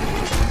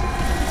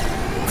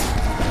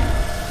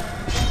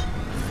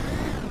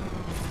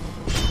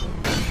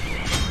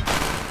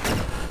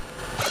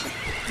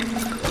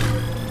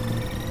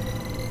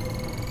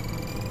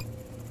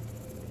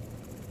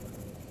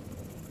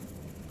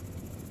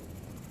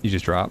 You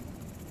just drop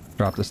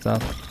the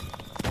stuff.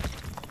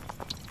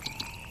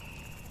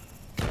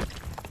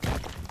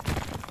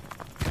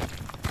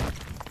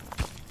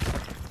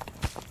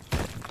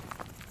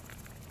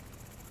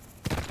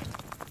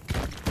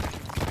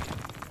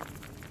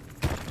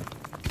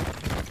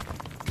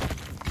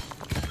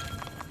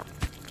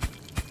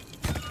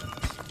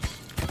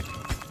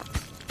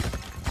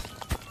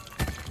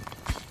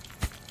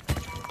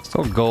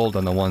 Still gold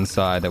on the one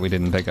side that we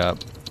didn't pick up.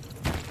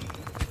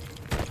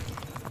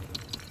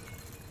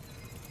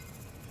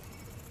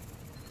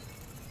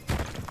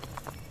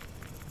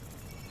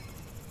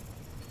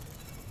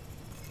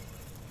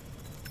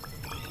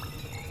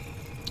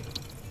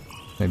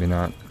 Maybe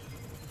not.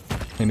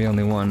 Maybe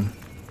only one.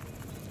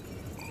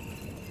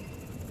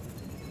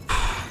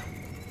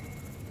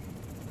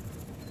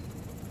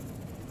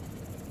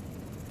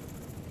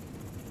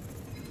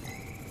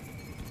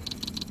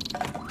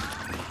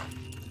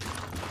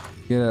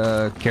 Get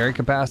a carry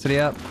capacity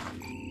up.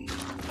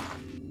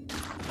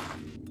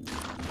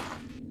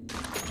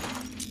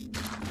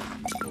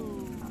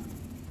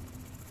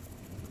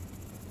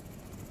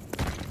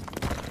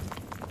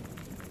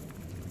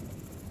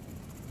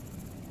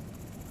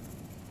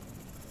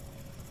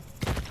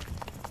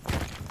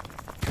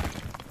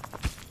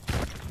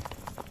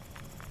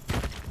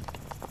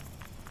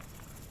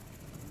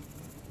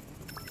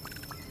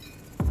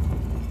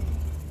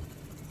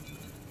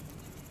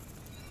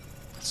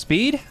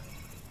 Speed?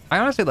 I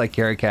honestly like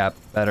carry cap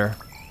better.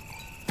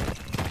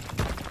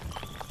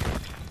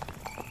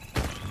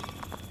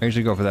 I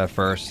usually go for that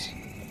first.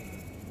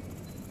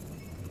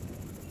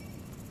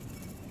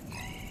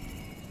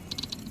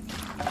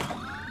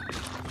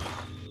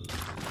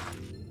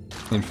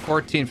 And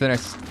 14 for the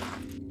next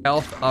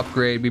health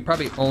upgrade. We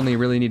probably only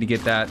really need to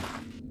get that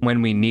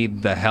when we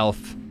need the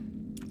health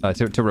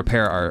to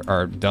repair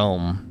our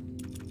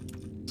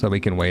dome. So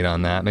we can wait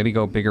on that. Maybe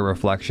go bigger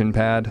reflection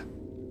pad.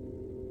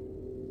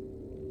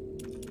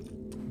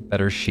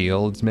 Better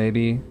shields,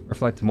 maybe.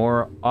 Reflect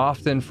more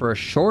often for a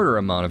shorter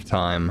amount of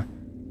time.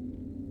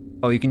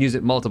 Oh, you can use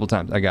it multiple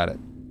times. I got it.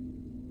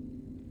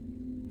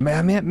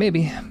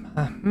 Maybe.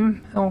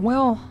 Oh,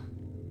 well.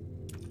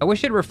 I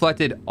wish it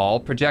reflected all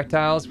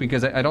projectiles,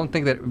 because I don't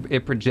think that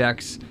it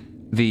projects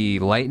the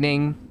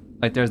lightning.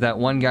 Like, there's that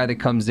one guy that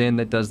comes in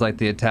that does, like,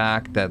 the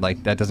attack. That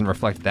doesn't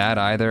reflect that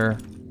either.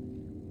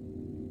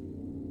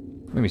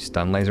 Maybe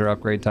stun laser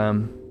upgrade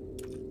time.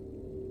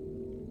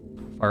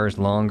 Fires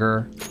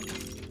longer.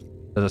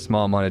 Does a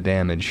small amount of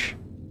damage.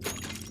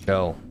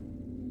 Go.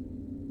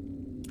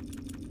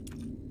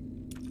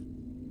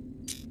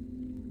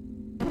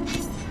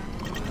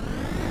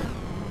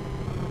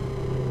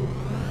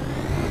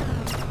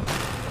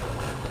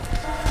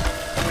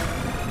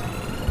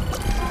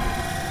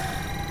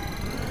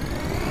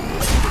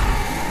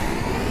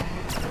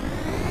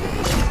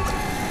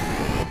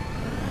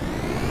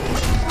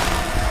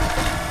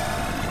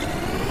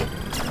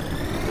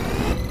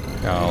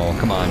 Oh,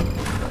 come on.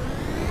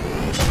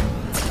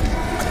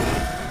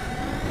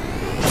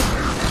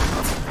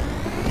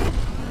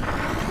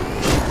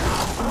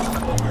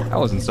 That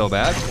wasn't so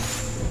bad.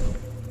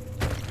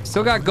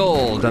 Still got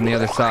gold on the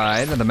other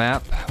side of the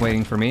map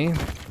waiting for me.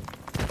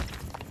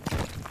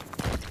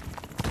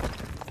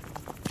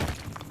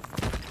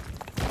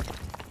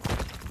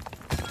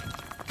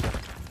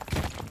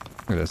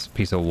 Look at this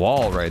piece of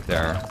wall right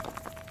there.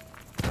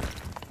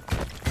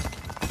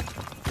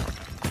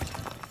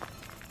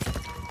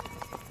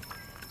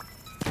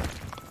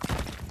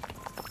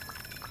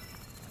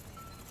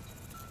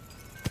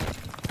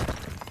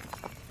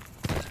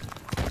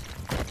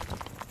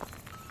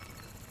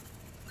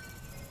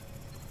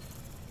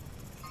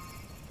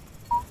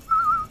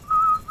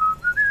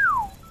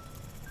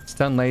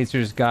 Stun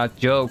lasers got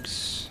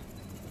jokes.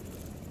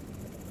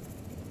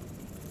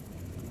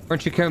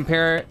 Weren't you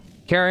complaining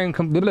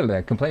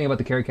about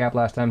the carry cap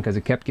last time because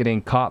it kept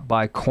getting caught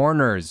by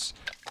corners?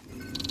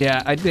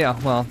 Yeah,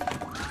 well.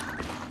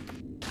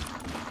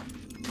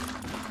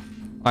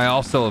 I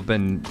also have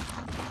been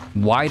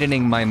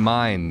widening my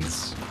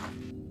minds.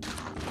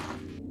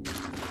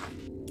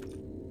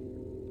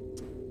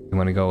 You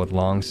want to go with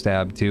long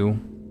stab too?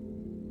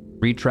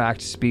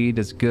 Retract speed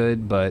is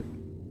good, but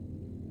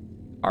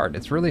hard.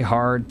 It's really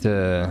hard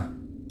to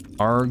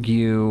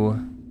argue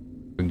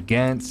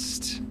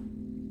against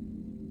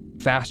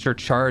faster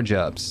charge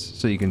ups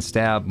so you can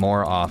stab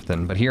more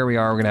often. But here we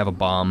are, we're gonna have a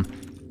bomb.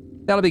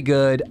 That'll be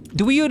good.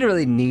 Do we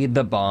really need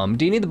the bomb?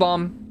 Do you need the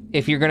bomb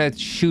if you're gonna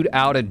shoot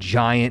out a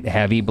giant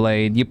heavy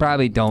blade? You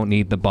probably don't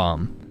need the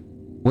bomb.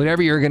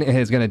 Whatever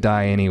is gonna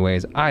die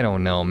anyways. I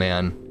don't know,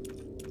 man.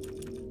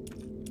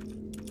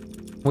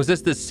 Was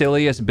this the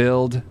silliest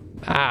build?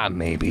 Ah,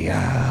 maybe.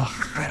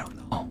 I don't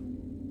know.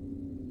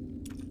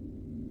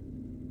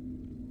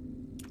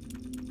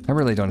 I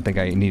really don't think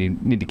I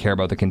need to care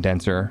about the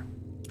condenser.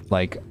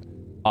 Like,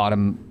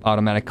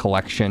 automatic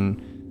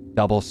collection,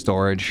 double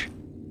storage.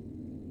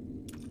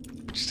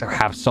 Just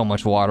have so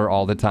much water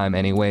all the time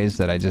anyways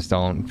that I just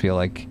don't feel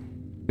like...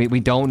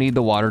 We don't need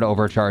the water to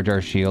overcharge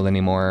our shield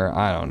anymore.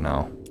 I don't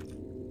know.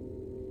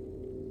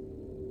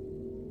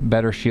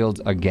 Better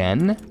shields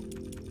again?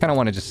 Kind of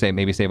want to just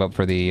maybe save up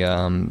for the,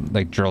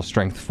 like, drill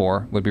strength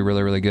 4 would be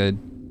really, really good.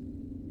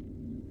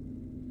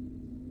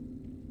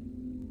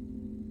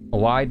 A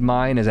wide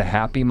mine is a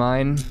happy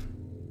mine.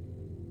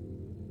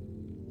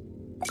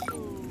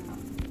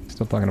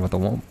 Still talking about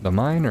the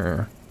mine,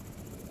 or...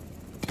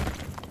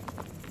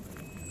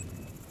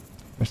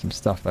 There's some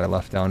stuff that I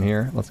left down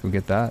here. Let's go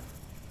get that.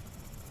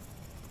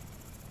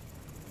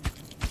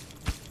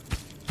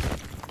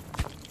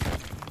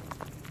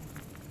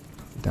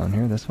 Down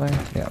here, this way?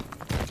 Yeah.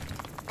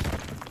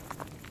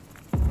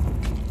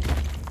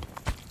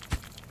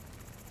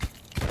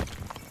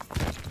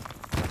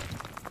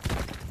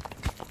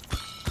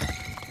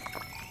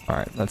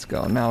 Alright, let's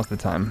go. Now's the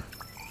time.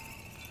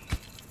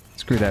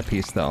 Screw that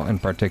piece, though, in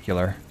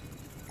particular.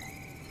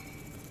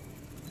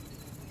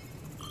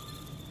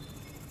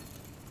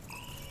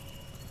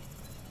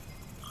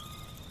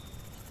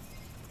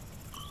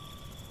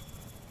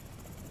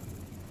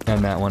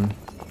 And that one.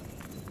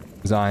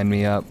 Was eyeing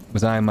me up.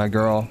 Was eyeing my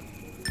girl.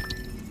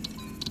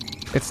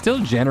 It's still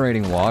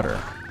generating water.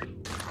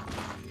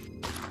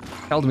 What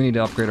hell do we need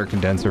to upgrade our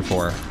condenser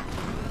for?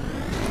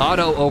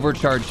 Auto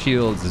overcharge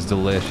shields is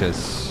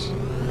delicious.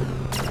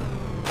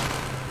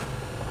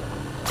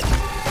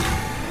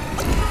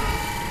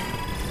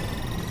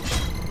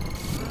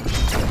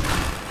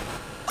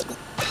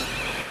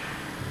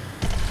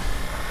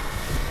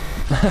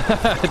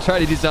 Try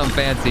to do something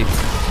fancy.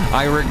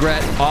 I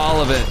regret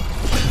all of it.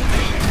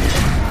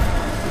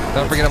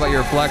 Don't forget about your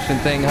reflection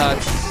thing,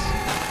 Huts.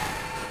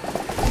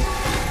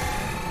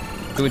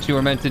 Do what you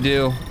were meant to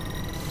do.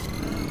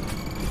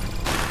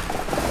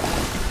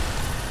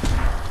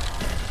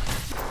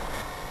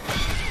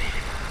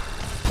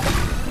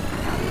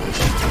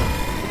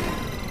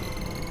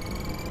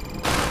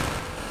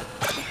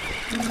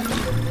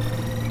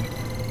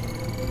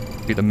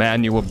 Be the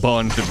man you were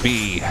born to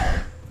be.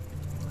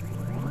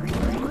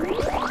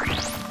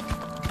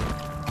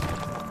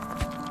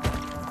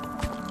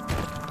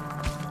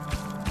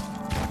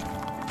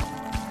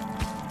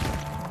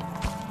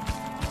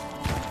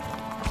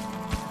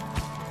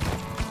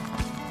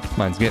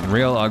 Mine's getting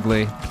real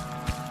ugly.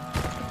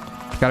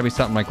 Gotta be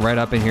something like right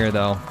up in here,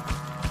 though.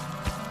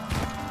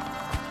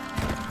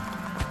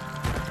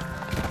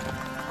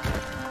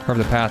 Carve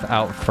the path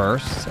out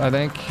first, I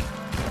think.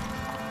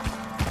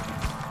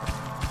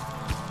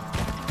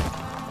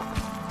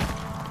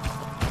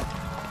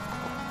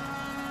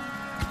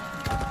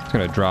 It's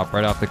gonna drop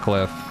right off the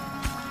cliff.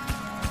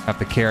 Have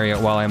to carry it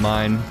while I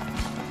mine.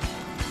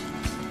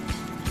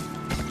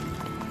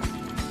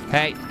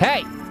 Hey!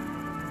 Hey!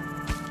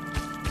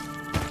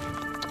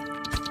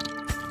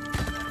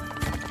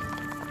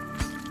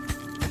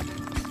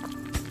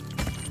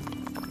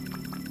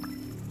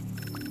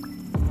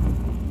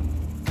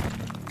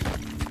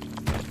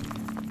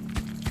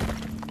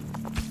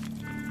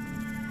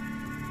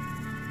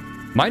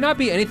 Might not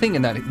be anything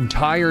in that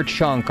entire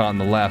chunk on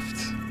the left.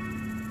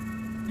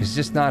 It's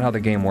just not how the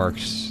game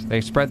works. They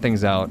spread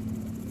things out.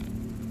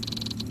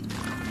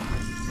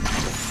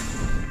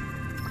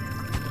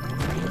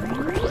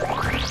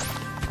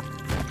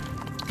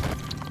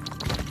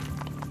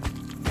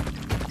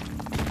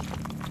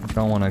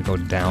 don't want to go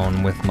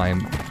down with my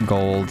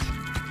gold.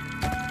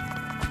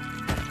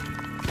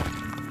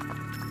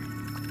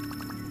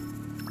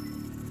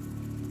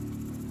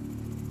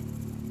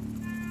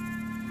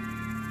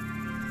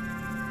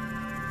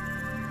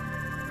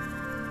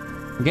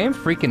 The game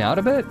freaking out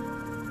a bit?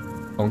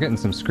 Oh, we're getting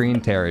some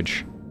screen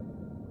tearage.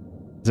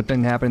 Has it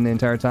been happening the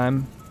entire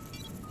time?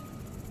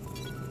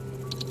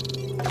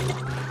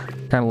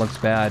 Kind of looks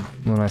bad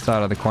when I saw it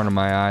out of the corner of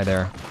my eye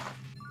there.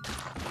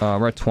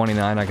 We're at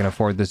 29. I can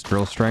afford this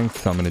drill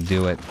strength, so I'm going to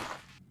do it.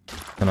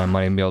 And I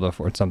might even be able to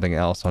afford something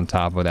else on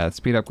top of that.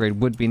 Speed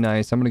upgrade would be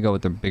nice. I'm going to go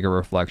with the bigger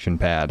reflection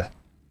pad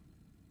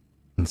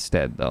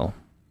instead, though.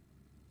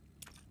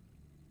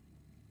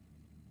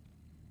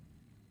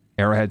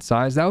 Arrowhead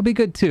size, that would be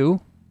good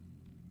too.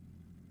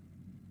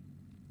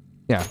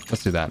 Yeah,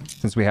 let's do that.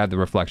 Since we have the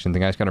reflection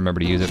thing, I just gotta remember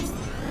to use it.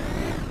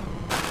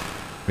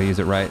 Gotta use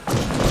it right.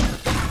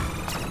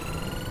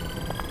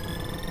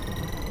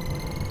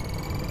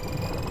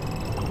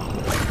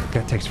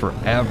 That takes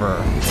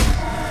forever.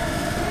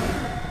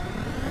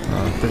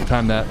 Didn't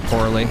time that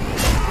poorly.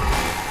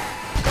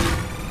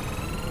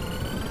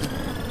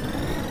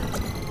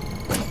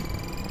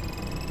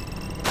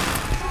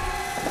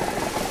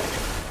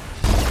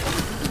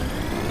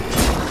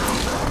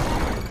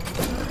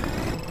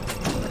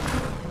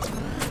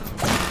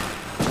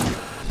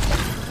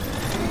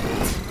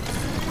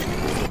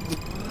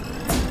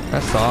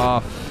 That's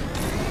off.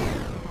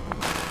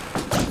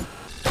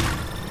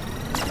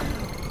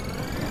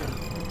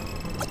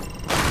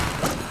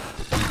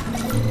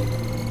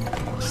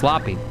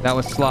 Sloppy. That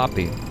was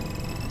sloppy.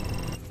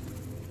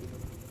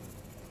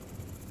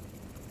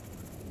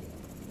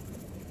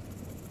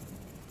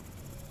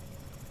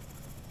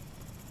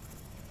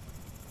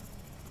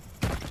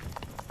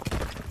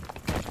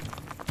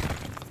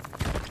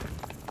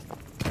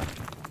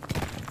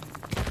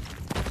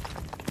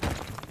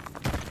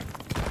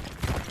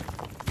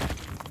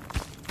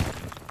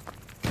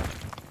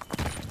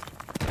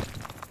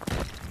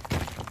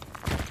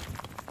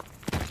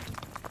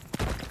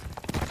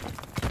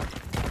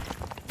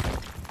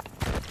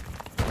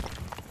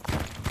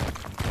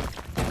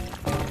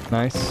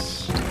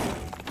 Nice.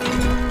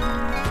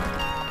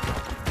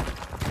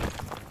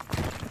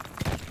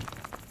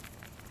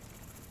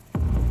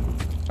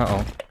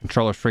 Uh-oh.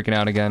 Controller's freaking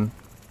out again.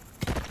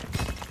 I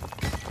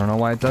don't know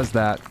why it does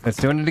that. It's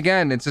doing it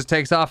again. It just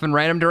takes off in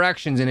random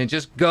directions and it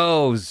just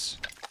goes.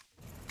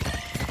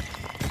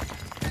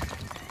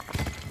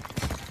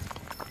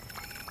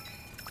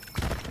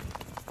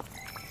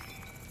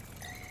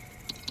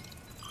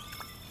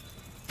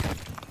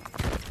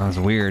 That was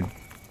weird.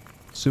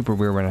 Super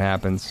weird when it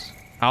happens.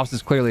 House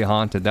is clearly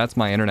haunted. That's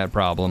my internet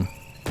problem.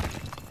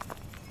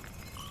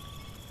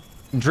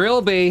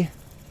 Drillby!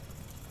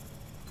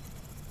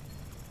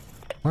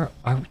 Where?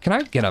 Can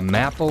I get a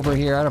map over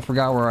here? I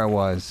forgot where I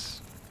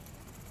was.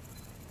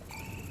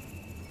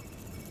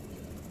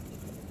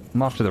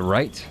 I'm off to the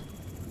right.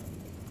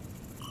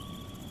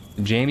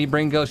 Jamie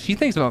bring ghosts. She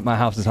thinks about my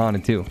house is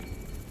haunted too.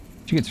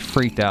 She gets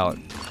freaked out.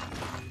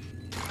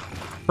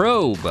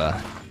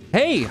 Probe.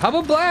 Hey, how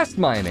about blast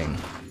mining?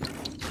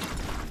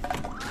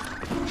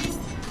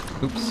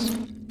 Oops.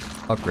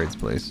 Upgrades,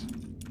 please.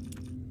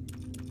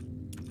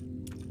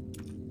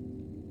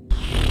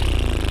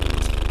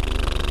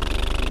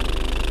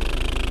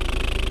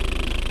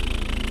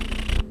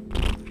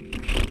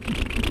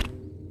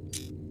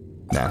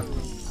 Nah.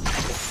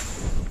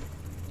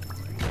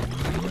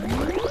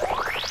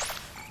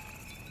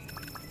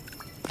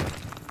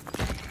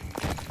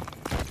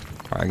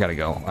 Alright, I gotta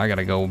go. I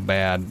gotta go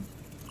bad.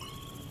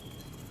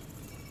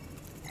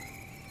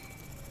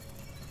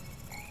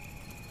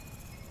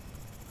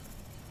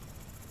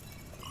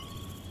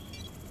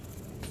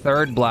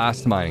 Third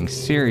blast mining.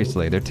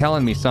 Seriously, they're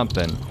telling me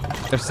something.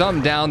 There's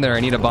something down there I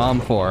need a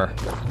bomb for.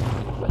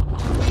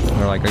 And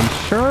they're like, are you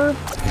sure?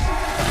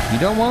 You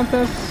don't want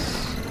this?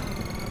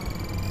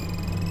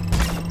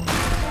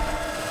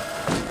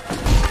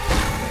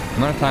 The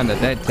amount of time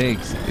that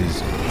takes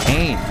is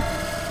pain.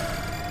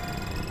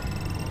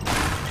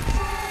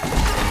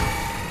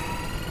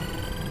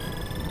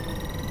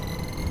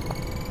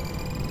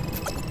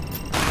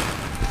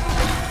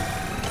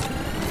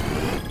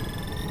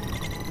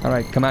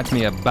 Alright, come at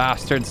me, you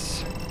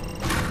bastards.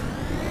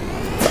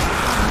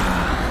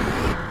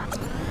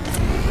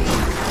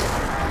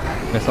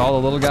 Miss all the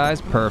little guys?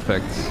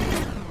 Perfect.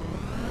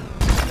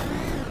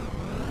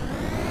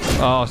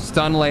 Oh,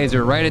 stun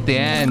laser right at the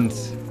end.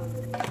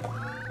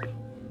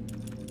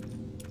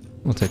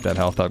 We'll take that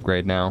health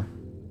upgrade now.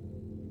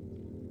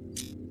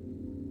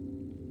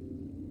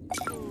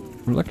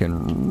 We're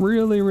looking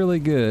really, really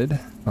good.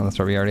 Oh, that's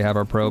right, we already have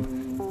our probe.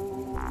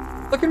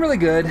 Looking really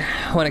good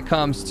when it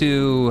comes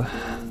to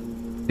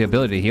the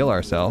ability to heal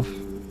ourselves.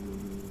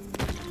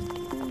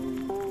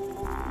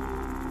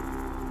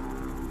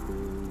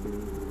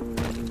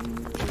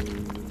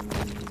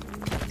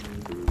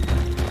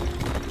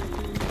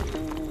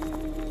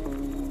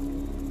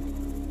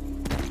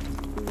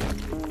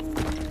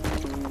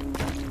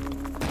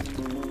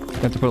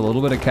 Have to put a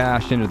little bit of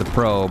cash into the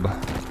probe.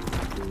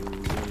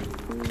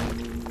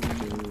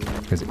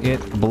 because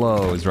it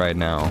blows right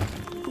now.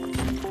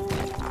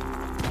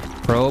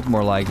 Probe,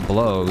 more like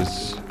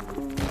blows.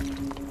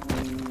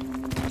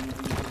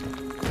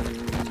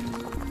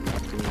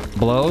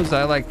 Blows?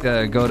 I like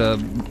to go to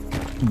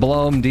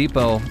Blow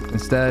Depot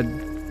instead.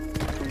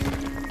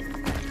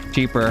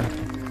 Cheaper.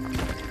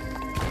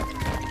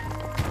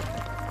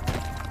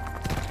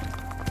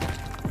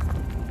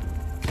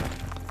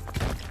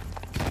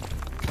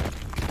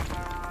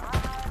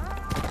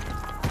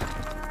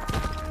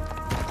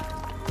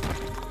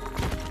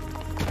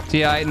 See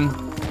ya, Iton.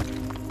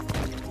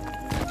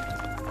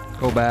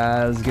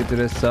 Kobaz, get to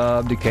the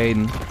sub to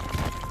Caden.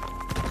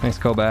 Thanks,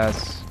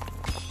 Kobaz.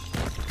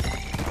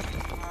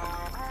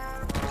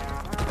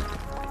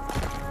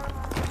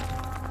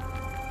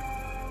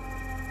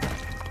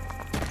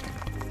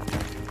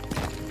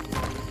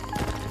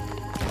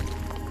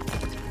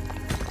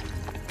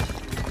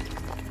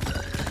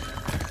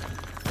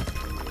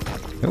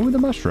 Oh, the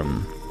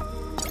mushroom.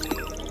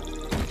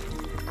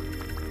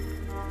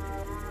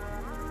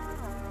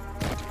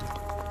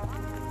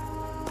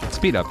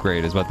 Speed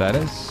upgrade is what that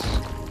is.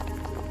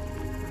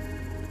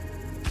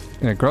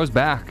 And it grows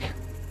back.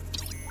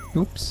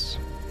 Oops.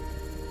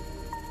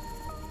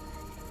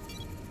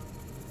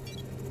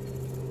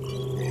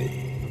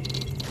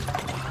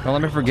 Don't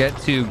let me forget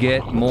to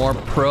get more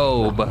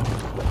probe.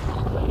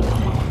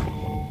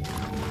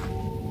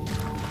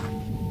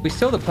 We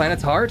still the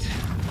planet's heart?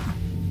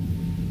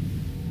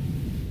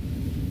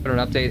 Put an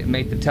update,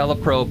 make the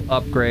teleprobe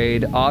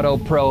upgrade, auto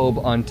probe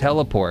on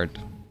teleport.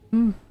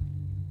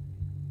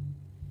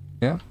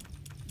 Yeah,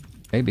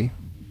 maybe.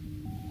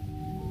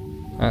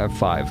 I have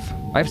 5.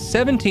 I have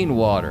 17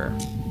 water.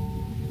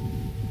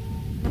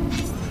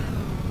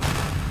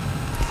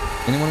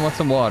 Anyone want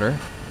some water?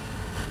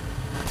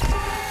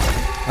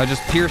 I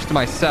just pierced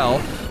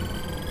myself.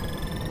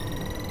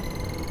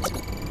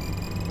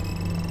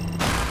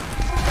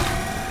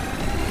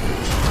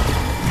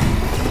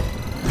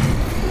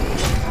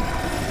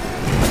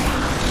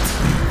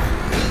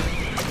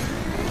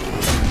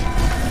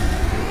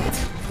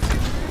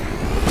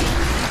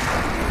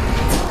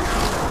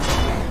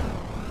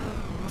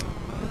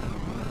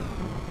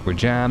 We're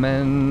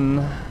jamming.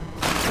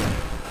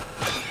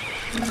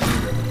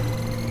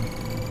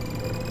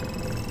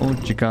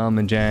 Won't you come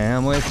and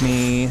jam with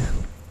me?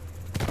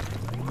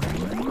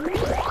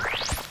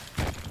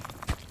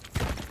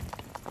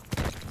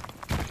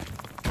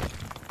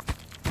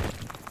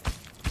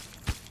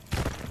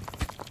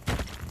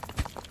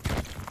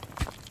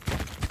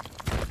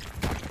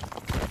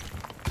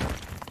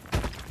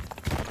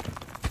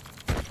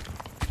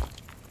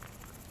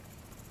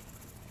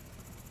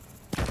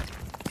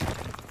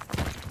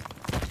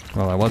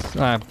 Well, I was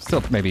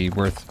still maybe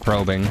worth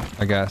probing,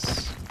 I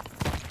guess.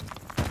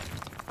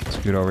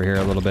 Scoot over here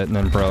a little bit and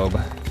then probe.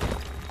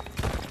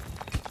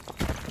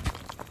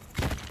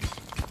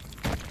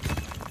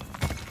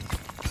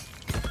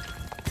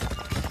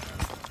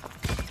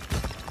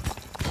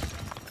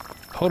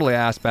 Totally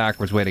ass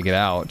backwards way to get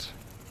out.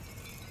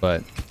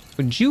 But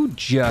would you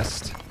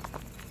just...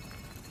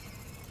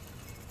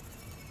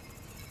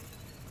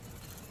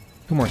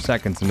 2 more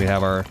seconds and we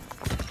have our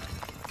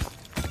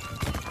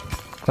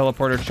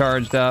teleporter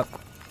charged up.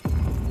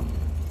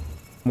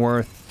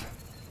 Worth.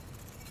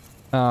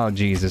 Oh,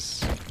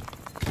 Jesus.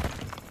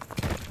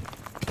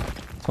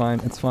 It's fine,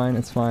 it's fine,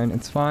 it's fine,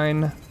 it's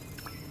fine.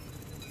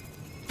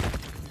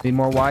 Need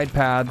more wide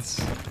paths.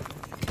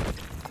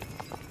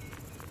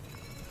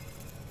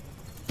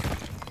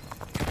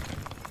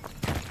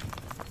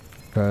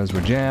 Because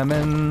we're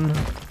jamming.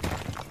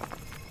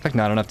 It's like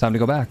not enough time to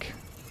go back.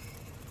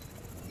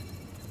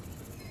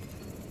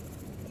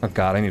 Oh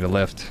god, I need a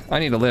lift. I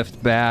need a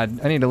lift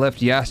bad. I need a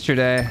lift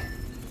yesterday.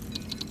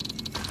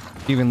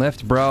 Even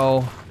lift,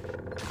 bro.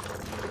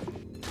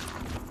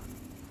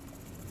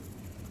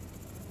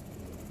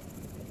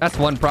 That's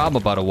one problem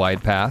about a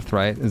wide path,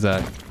 right? Is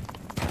that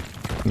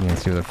you can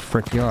see where the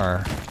frick you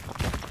are.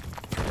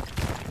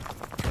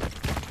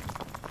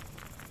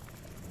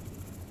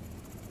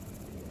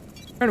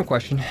 Random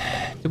question.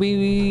 Do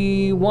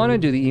we want to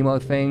do the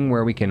emote thing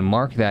where we can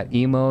mark that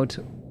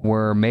emote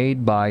were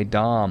made by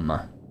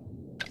Dom?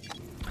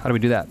 How do we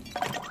do that?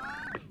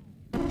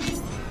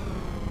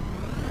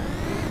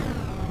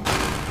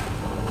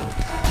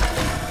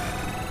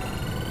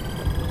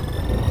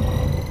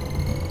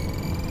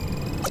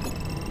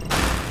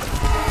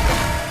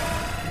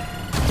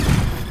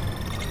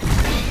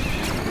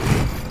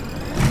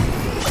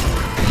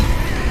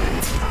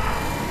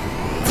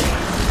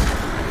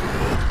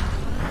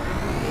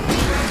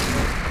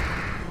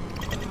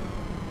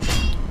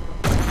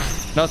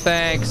 No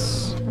thanks.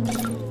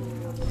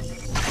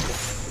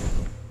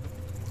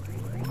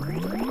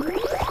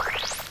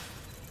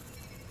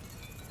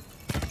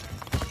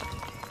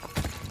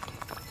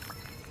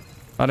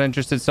 Not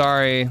interested,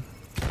 sorry.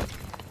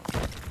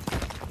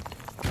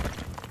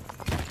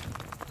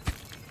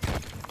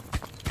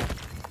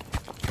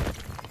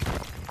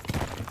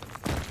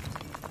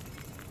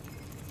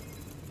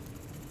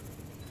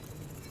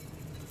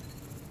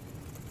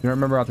 I don't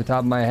remember off the top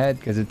of my head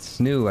because it's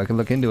new. I could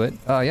look into it.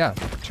 Oh, yeah,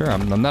 sure. Sure,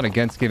 I'm not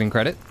against giving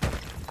credit.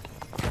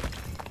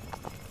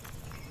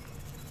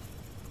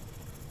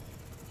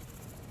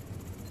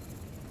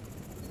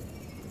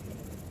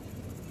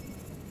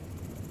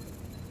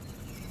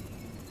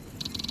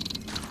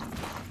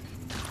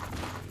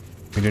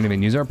 We didn't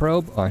even use our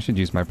probe? Oh, I should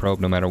use my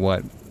probe no matter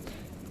what.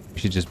 We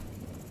should just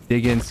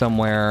dig in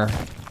somewhere,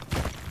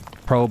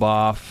 probe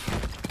off.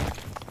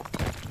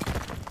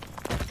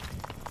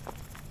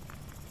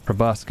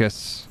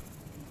 Proboscis.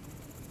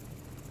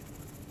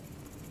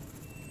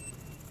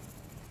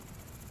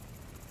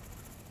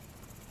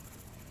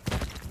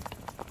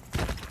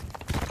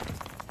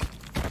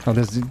 Oh,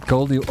 there's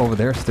Goldie over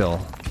there still.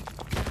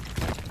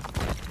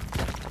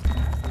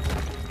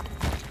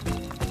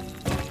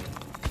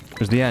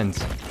 There's the end.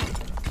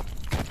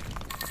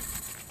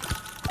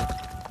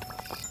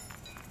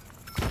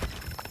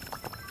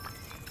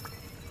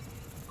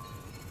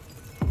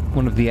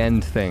 One of the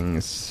end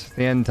things.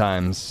 The end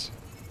times.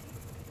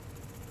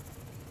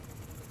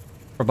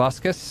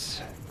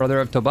 Proboscis,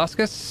 brother of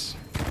Tobuscus.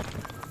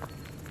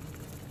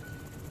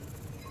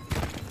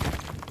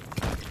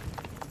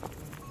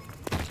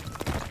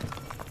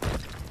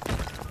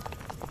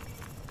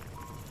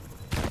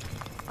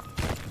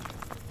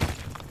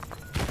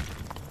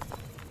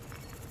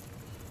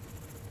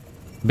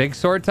 Big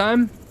sword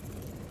time?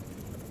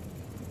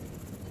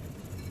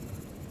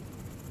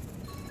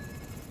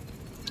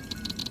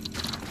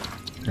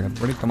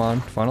 Everybody, come on.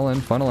 Funnel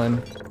in, funnel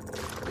in.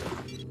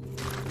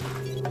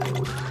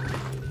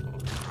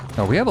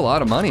 Oh, we have a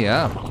lot of money,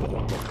 yeah.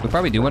 We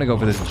probably do want to go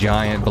for this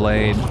giant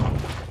blade.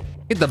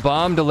 Get the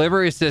bomb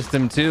delivery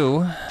system,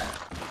 too.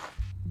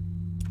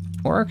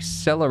 More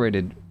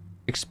accelerated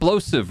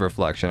explosive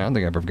reflection. I don't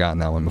think I've ever gotten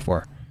that one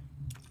before.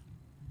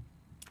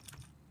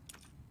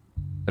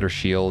 Better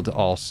shield,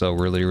 also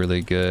really,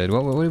 really good.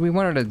 What we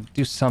wanted to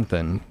do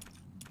something.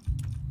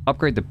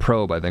 Upgrade the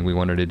probe, I think we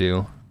wanted to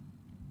do.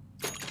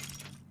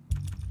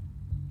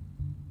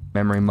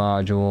 Memory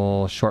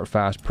module, short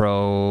fast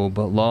probe,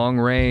 long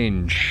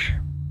range.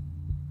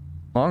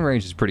 Long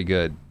range is pretty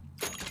good.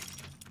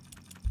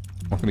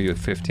 What can we do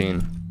with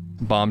 15?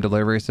 Bomb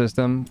delivery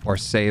system, or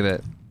save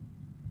it.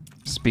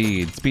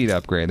 Speed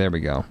upgrade, there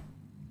we go.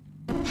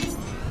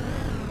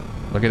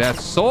 Look at that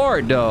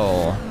sword,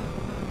 though.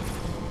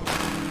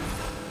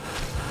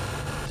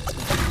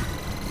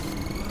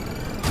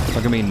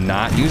 Look at me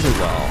not use it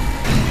well.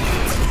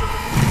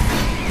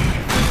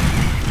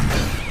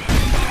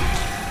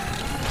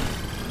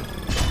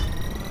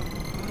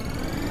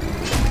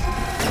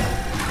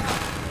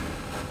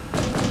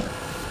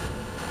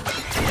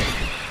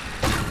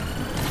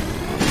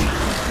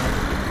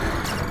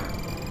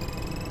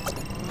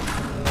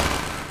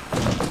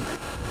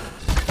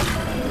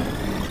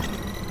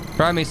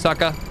 Try me,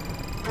 sucker.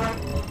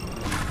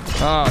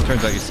 Oh, it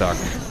turns out you suck.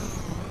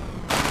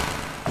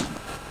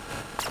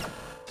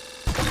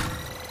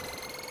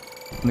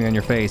 Something on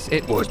your face.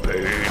 It was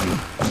pain.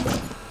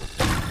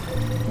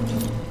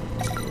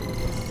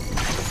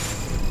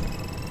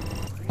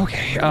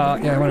 Okay,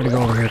 yeah, I wanted to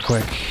go over here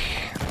quick.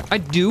 I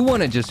do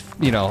want to just,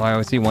 you know, I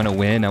obviously want to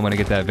win. I want to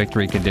get that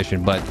victory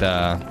condition, but,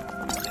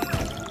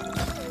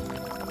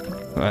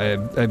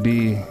 I'd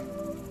be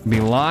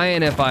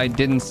lying if I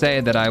didn't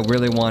say that I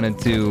really wanted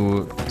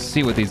to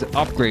see what these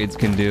upgrades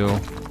can do.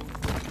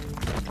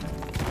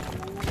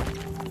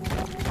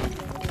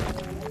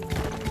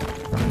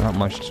 Not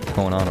much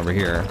going on over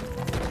here.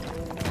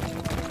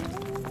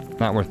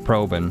 Not worth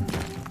probing.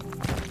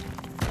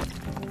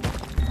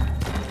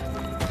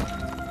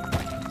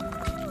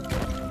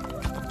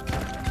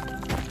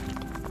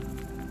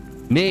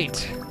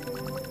 Neat.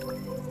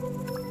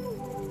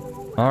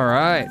 All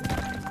right.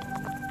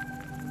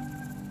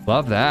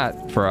 Love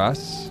that for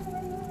us.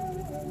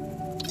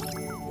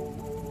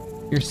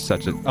 You're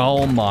such a...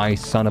 Oh my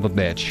son of a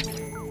bitch.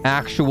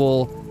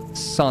 Actual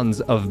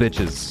sons of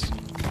bitches.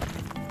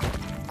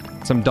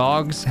 Some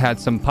dogs had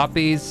some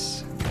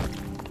puppies.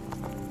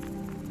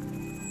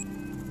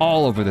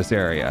 All over this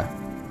area.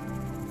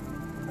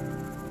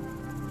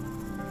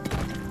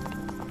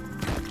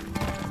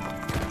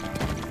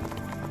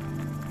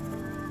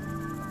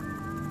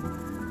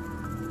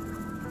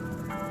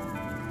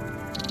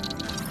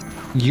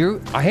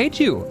 I hate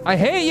you. I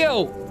hate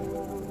you.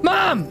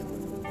 Mom!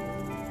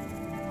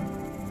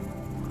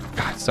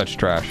 God, such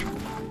trash.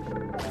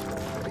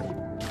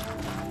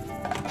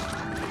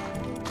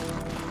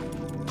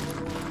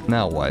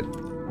 Now what?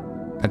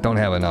 I don't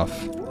have enough.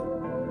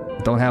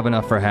 I don't have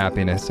enough for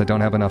happiness. I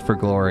don't have enough for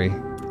glory.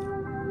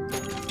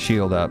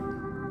 Shield up.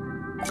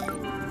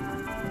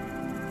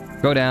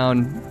 Go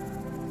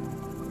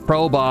down.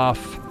 Probe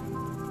off.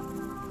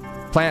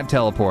 Plant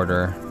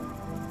teleporter.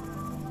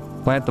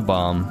 Plant the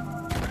bomb.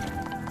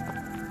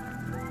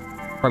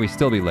 Probably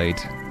still be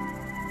late.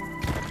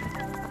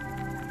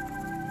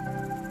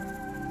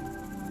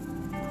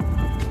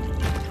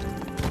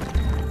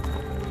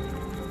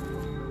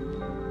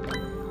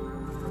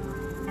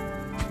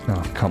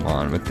 Oh, come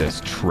on with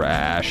this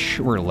trash.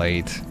 We're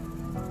late.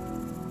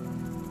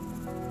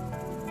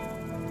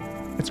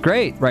 It's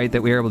great, right,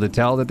 that we were able to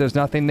tell that there's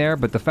nothing there,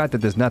 but the fact that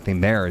there's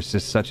nothing there is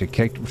just such a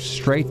kick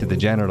straight to the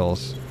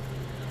genitals.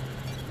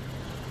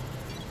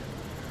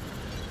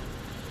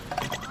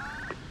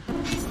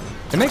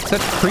 It makes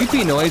such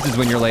creepy noises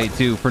when you're late,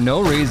 too, for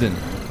no reason.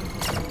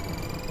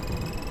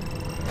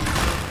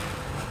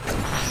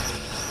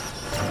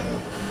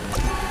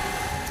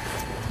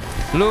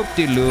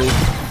 Loop-de-loop.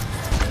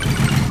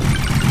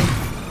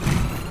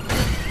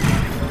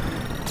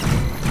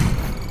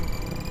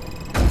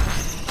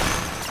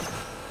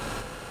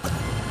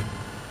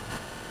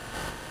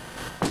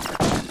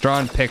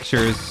 Drawing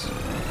pictures.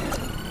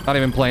 Not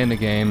even playing the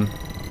game.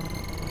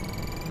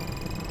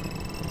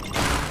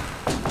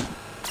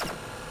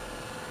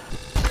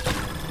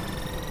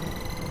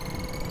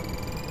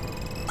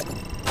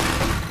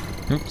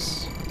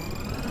 Oops.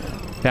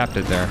 Tapped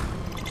it there.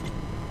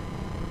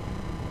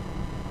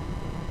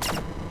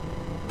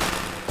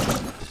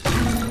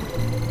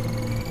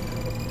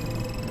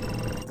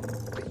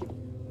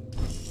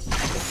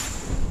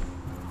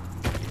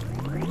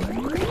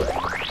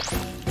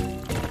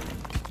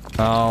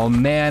 Oh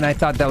man, I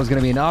thought that was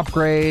gonna be an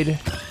upgrade.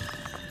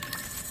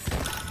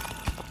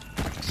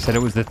 Said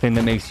it was the thing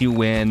that makes you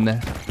win.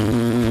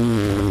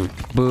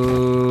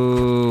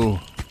 Boo.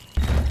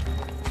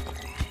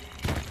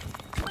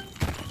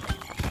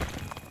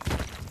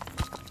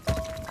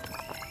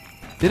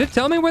 Did it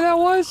tell me where that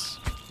was?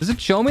 Does it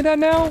show me that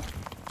now?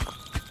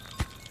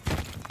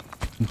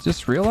 Is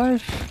this real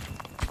life?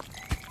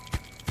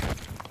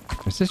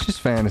 Or is this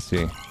just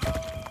fantasy?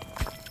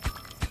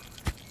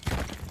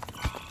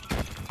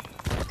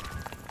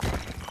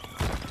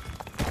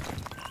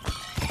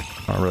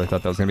 I really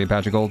thought that was gonna be a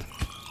patch of gold.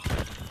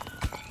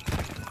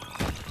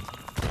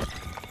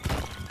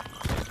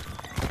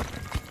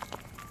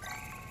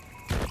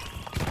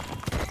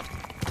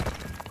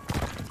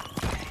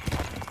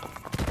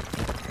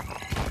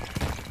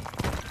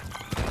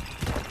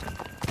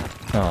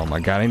 Oh my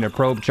god, I need a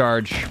probe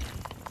charge.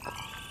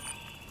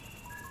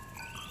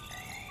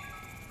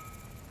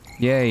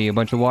 Yay, a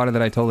bunch of water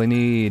that I totally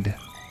need.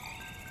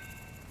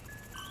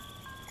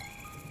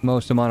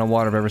 Most amount of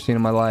water I've ever seen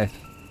in my life.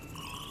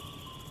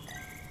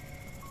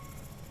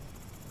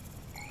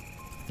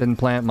 Didn't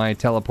plant my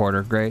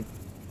teleporter, great.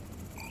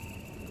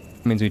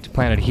 That means we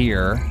plant it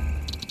here.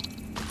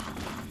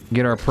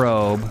 Get our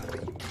probe.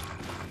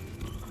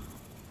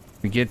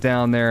 We get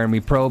down there and we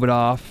probe it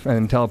off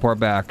and teleport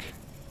back.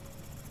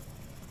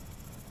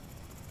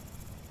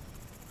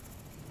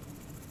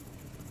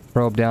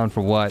 Probe down for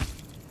what?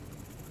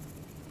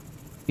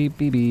 Beep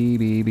beep beep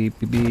beep beep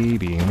beep beep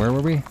beep. Where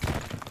were we?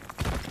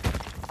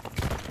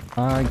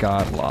 I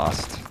got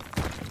lost.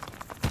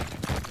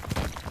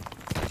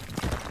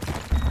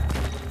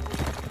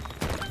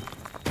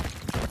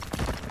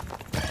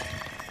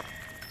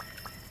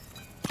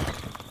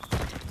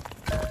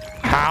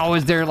 How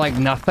is there like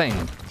nothing?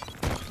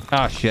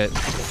 Oh shit.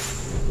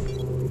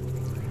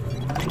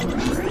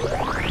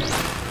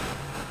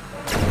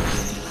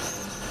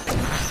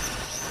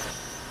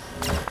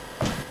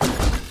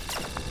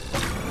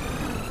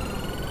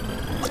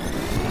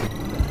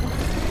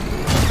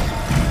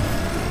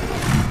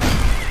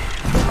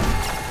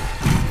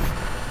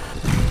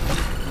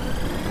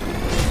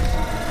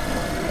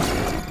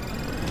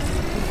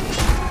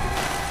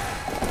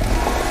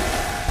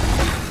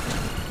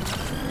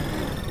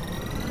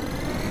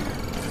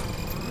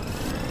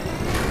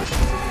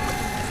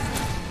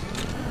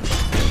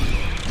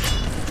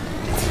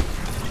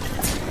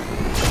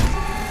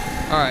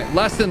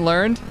 Lesson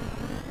learned.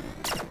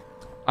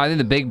 I think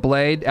the big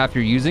blade,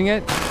 after using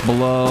it,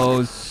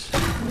 blows.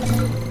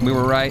 We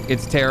were right.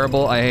 It's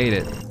terrible. I hate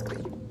it.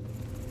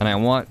 And I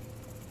want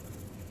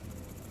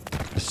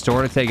the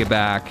store to take it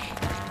back.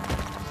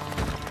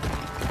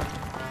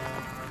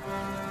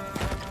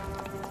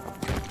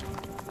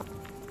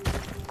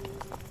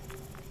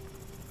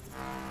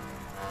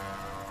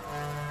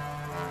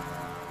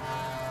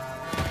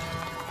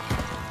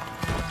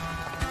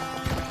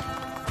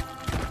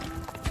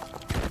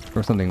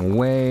 There's something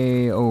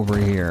way over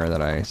here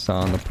that I saw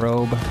on the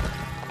probe.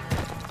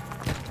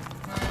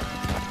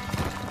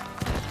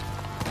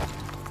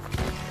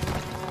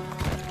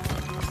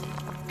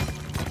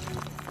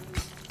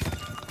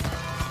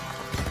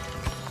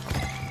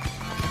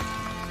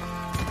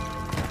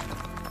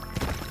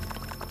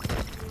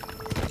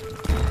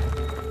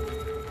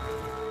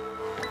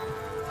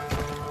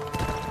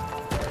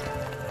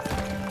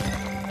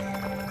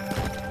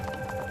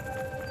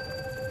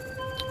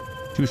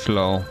 Too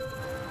slow.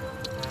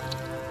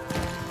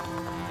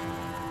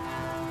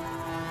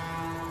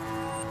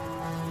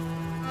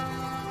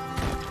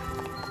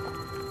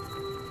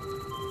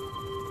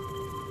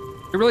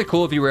 It'd be really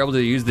cool if you were able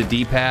to use the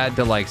D-pad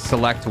to like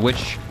select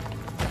which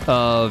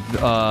of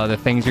the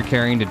things you're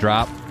carrying to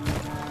drop.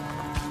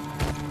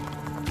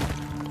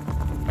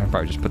 I'd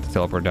probably just put the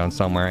teleport down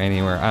somewhere,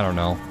 anywhere. I don't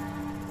know.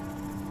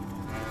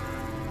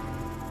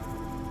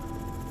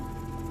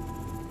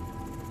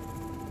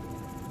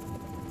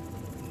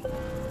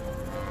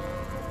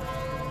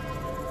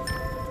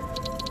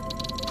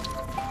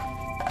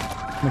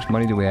 How much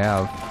money do we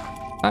have?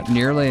 Not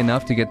nearly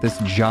enough to get this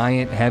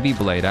giant heavy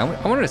blade. I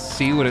wanted to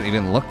see what it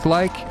even looked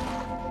like.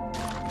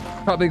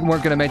 Probably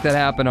weren't going to make that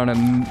happen on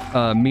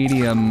a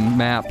medium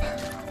map.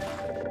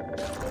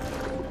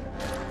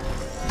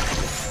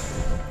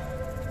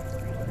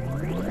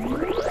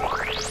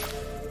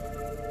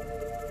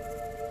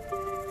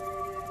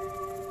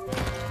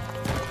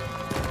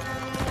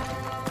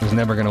 It was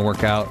never going to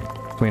work out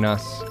between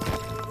us.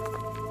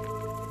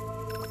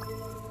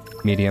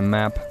 Medium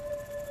map.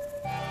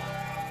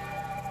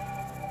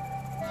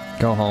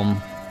 Go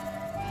home.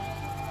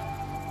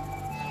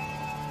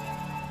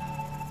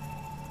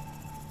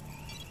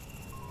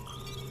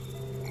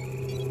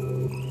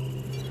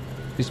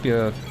 Used to be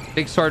a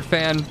big sword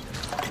fan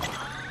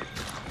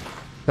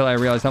until I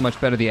realized how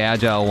much better the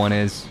agile one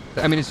is.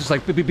 I mean, it's just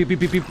like beep, beep, beep, beep,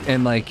 beep, beep,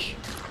 and like,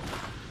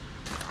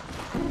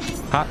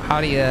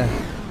 how do you?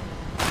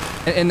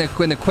 In the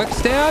quick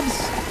stabs,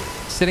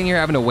 sitting here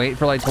having to wait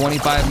for like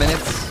 25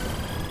 minutes.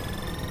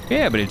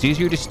 Yeah, but it's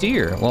easier to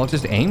steer. Well,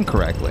 just aim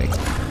correctly.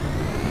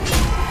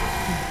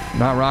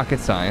 Not rocket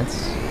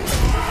science.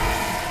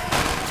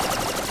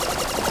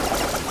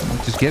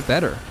 Just get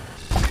better.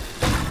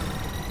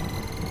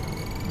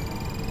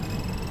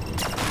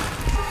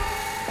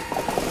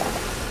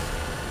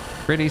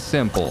 Pretty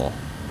simple.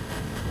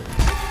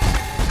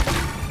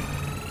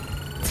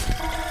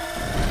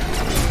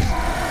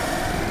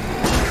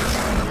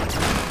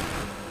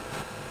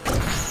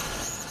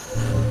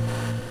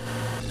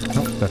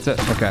 Oh, that's it.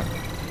 Okay.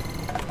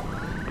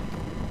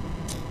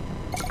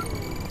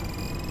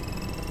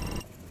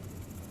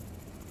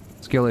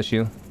 Skill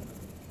issue. It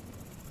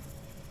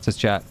says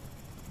chat.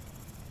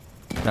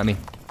 Not me.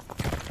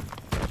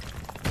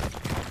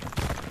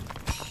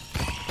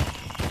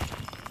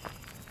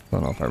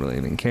 Don't know if I really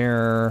even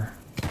care.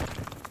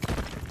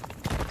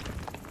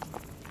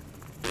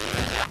 How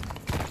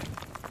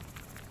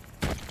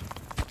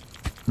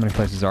many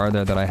places are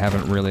there that I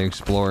haven't really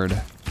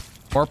explored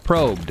or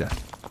probed?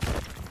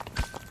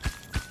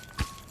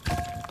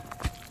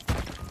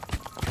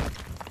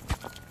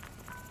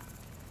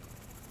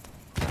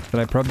 Did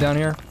I probe down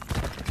here?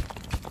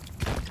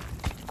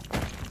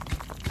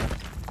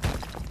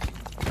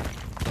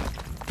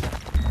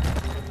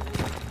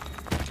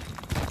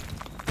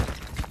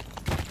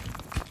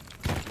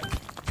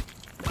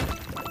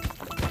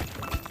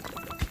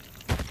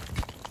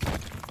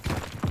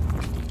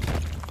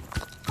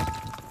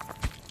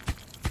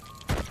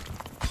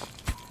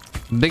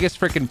 Biggest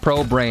freaking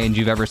probe range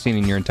you've ever seen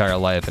in your entire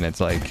life, and it's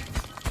like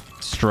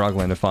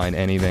struggling to find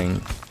anything.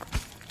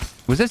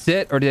 Was this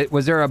it, or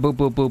was there a boop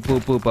boop boop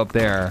boop boop up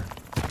there?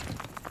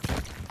 I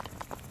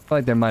feel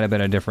like there might have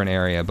been a different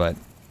area, but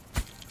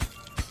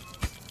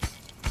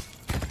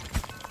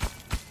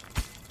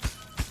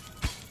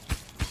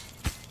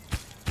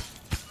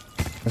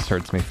this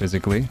hurts me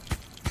physically.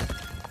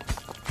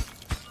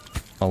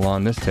 How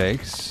long this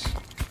takes.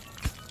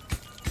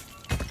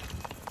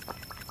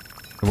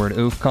 The word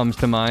oof comes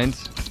to mind.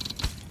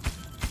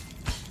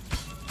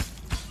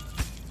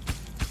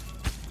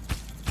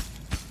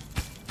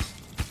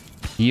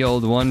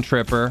 Yield one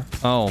tripper.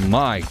 Oh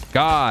my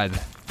god.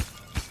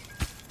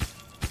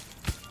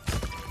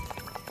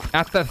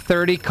 At the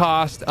 30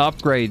 cost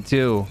upgrade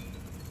too.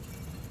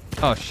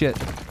 Oh shit.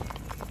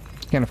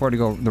 Can't afford to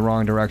go the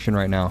wrong direction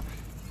right now.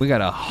 We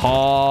gotta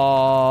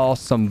haul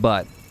some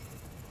butt.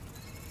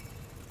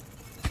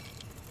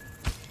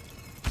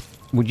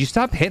 Would you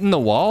stop hitting the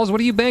walls? What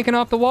are you banking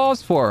off the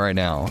walls for right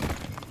now?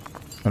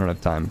 I don't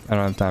have time. I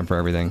don't have time for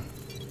everything.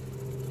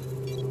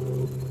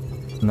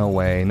 No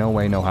way. No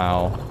way, no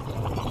how.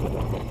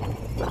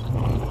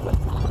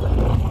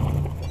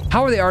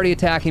 How are they already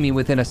attacking me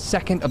within a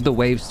second of the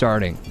wave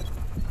starting?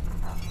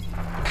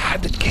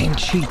 God, the game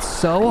cheats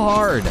so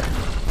hard.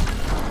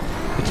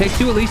 It takes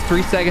you at least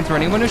 3 seconds for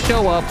anyone to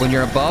show up. When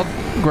you're above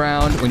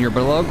ground, when you're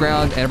below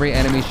ground, every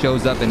enemy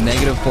shows up in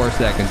 -4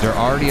 seconds. They're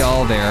already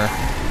all there.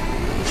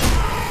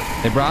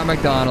 They brought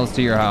McDonald's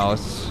to your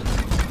house.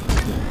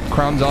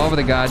 Crumbs all over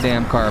the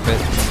goddamn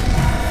carpet.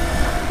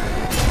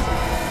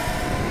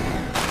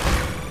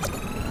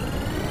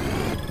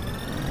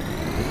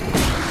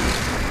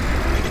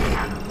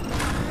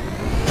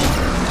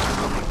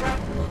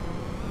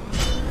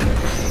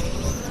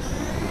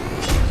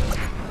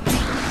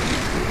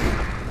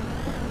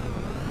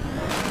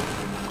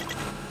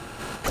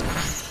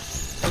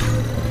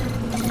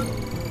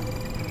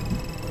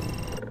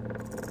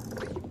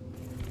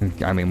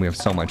 I mean, we have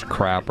so much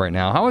crap right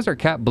now. How is our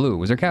cat blue?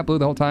 Was our cat blue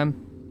the whole time?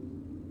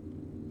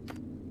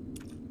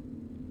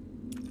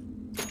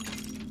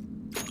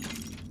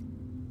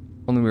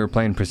 Only we were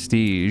playing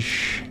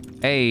Prestige.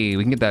 Hey,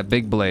 we can get that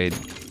big blade.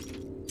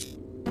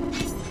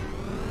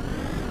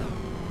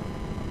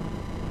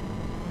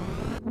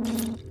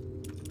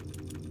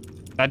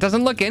 That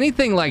doesn't look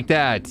anything like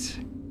that.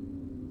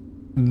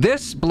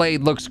 This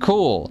blade looks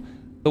cool.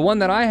 The one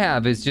that I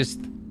have is just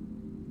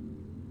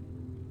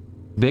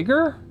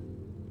bigger?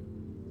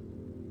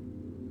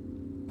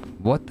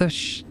 What the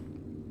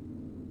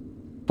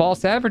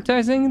false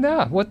advertising?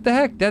 Nah, what the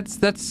heck?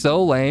 That's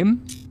so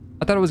lame.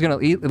 I thought it was gonna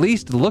at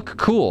least look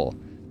cool.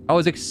 I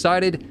was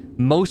excited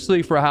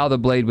mostly for how the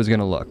blade was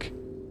gonna look.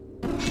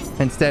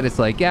 Instead, it's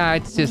like, yeah,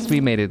 it's just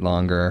we made it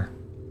longer.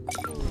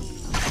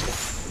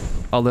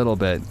 A little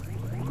bit.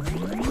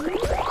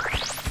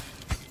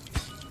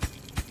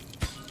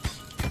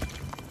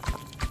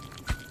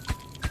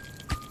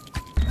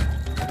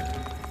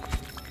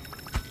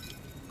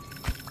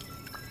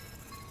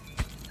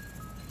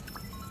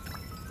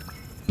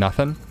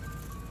 Nothing?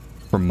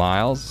 For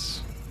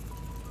miles?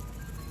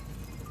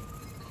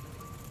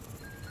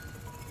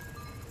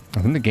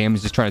 I think the game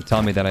is just trying to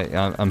tell me that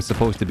I'm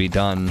supposed to be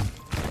done.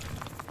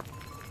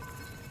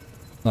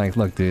 Like,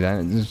 look, dude,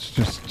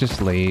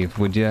 just leave,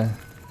 would you?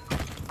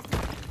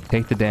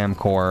 Take the damn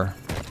core.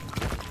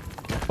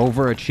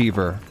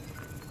 Overachiever.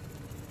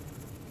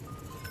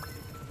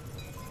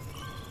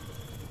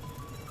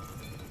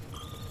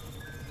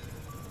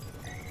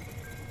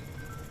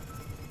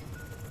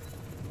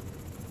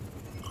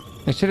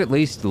 It should at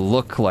least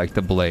look like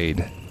the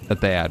blade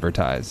that they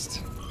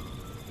advertised.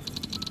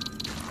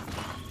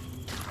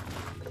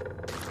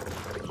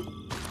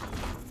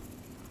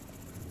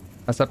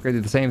 Let's upgrade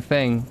to the same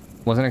thing.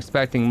 Wasn't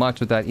expecting much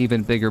with that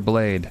even bigger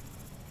blade.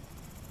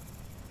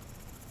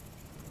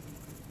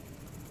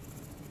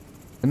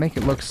 They make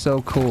it look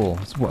so cool.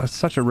 It's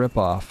such a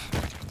ripoff.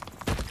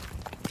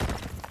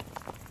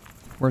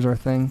 Where's our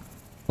thing?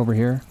 Over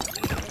here?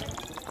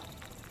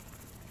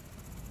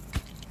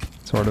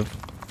 Sort of.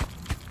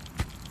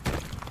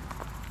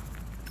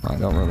 I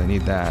don't really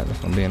need that,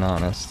 if I'm being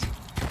honest.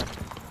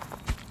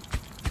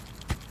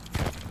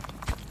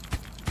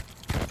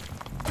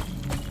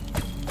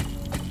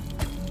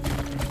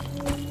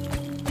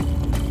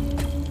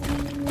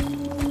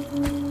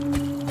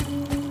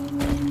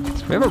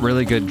 We have a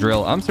really good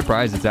drill. I'm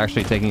surprised it's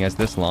actually taking us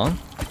this long.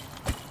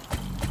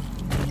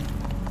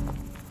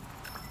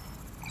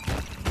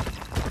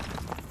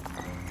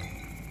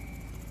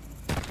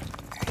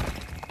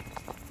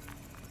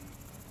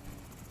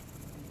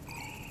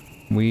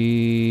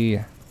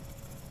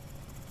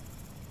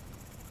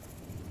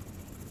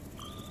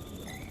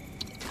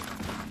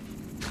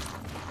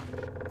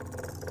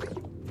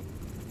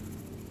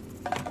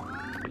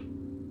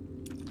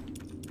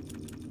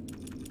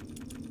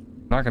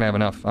 Not gonna have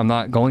enough. I'm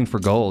not going for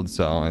gold,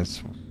 so I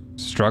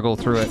struggle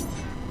through it.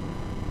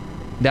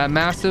 That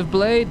massive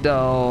blade,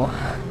 though.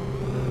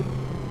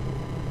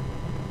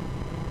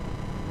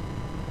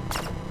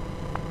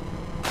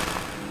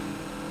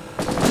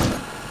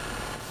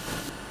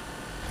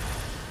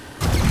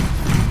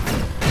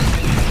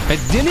 It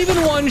didn't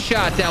even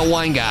one-shot that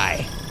one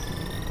guy.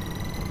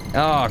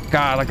 Oh,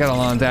 God, look at how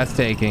long that's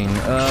taking.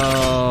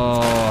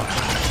 Oh.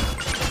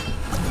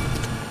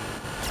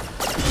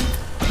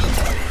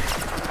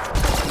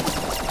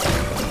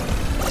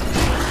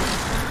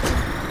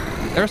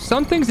 There are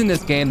some things in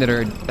this game that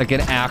are like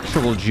an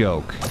actual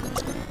joke.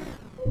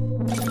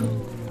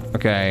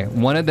 Okay,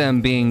 one of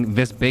them being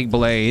this big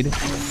blade.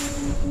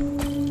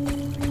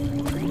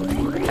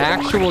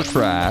 Actual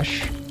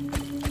trash.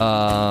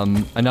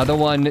 Another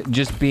one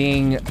just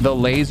being the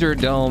laser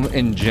dome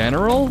in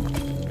general.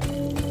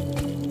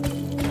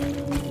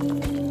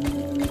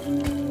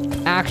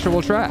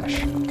 Actual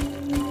trash.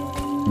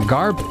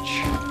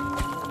 Garbage.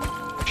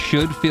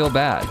 Should feel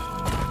bad.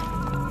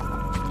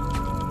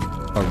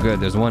 Oh, good.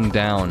 There's one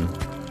down.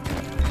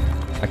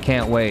 I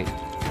can't wait.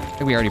 I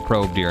think we already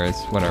probed here.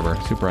 It's whatever.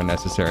 Super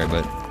unnecessary,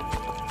 but...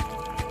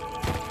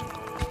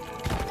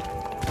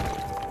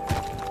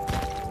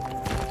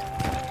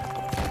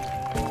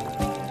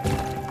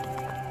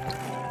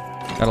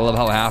 Gotta love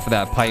how half of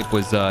that pipe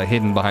was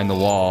hidden behind the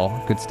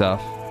wall. Good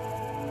stuff.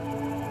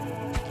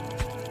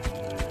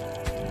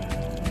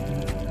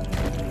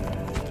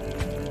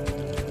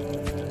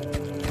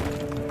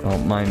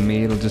 Don't mind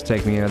me. It'll just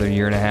take me another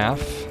year and a half.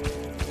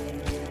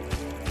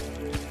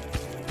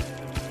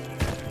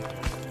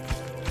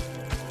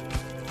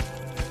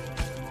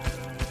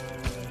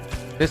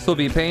 This will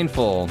be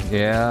painful.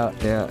 Yeah.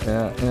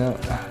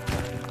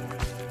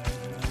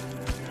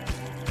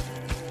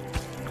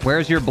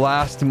 Where's your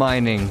blast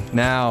mining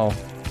now?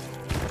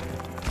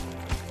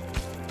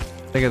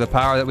 Think of the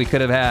power that we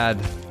could have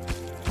had.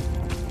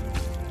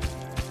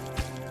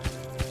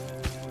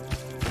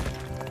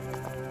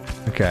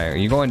 Okay, are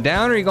you going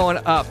down or are you going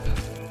up?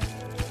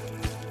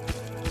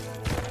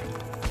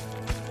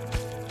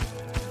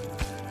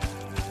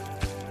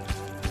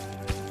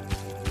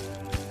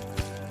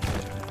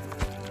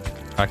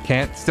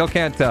 Still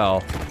can't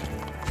tell.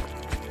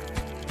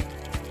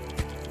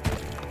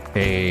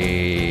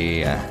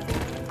 Hey.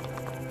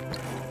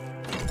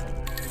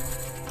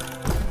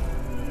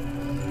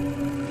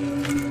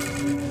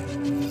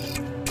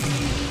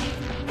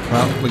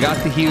 Well, we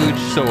got the huge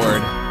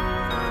sword.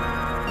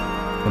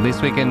 At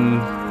least we can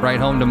write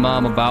home to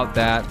Mom about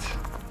that.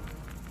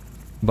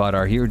 But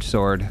our huge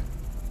sword.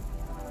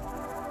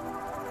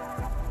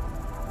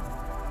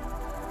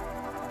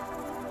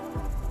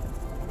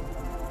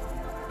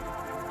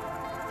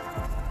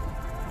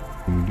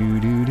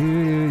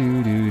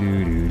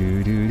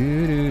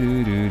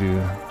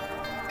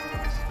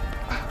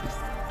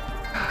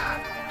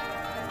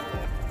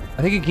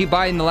 I think you can keep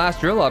buying the last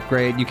drill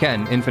upgrade. You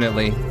can,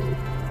 infinitely.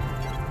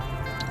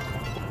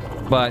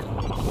 But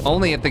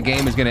only if the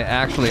game is going to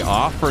actually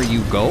offer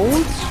you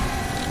gold?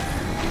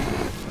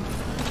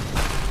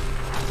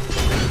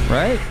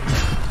 Right?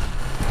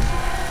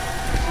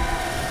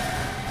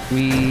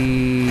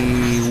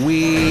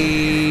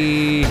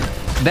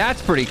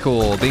 That's pretty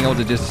cool, being able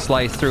to just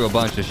slice through a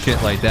bunch of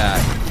shit like that.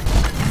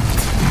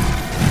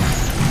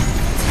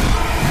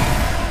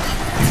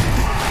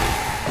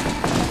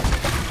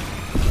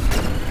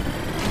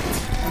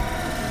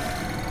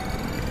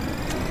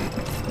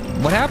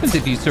 What happens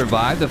if you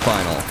survive the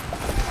final?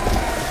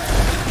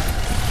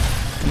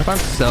 What if I'm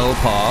so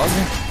pog?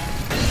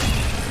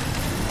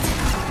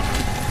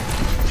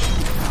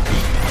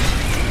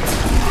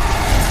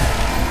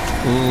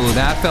 Ooh,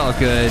 that felt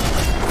good.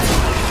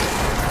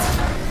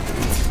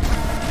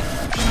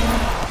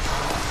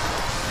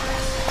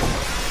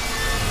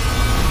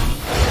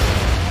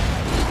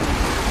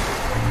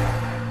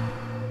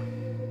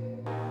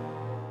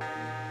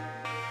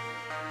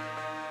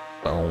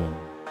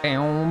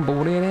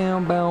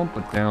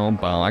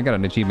 I got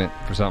an achievement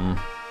for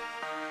something.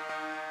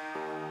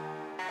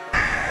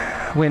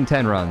 Win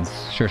 10 runs.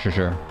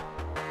 Sure.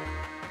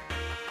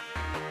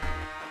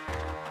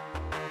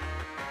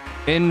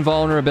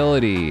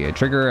 Invulnerability.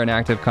 Trigger an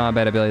active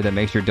combat ability that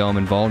makes your dome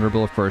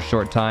invulnerable for a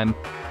short time.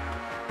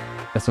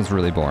 That sounds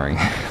really boring.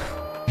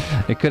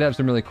 It could have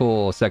some really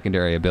cool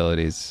secondary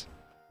abilities.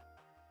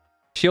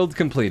 Shield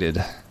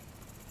completed.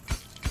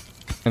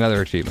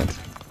 Another achievement.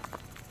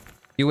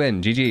 You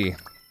win. GG.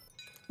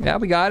 Yeah,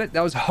 we got it.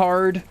 That was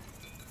hard,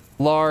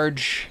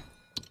 large,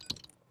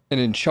 and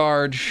in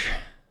charge.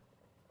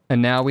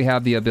 And now we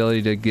have the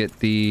ability to get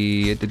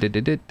the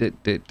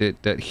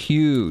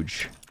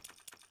huge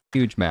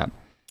map,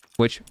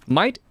 which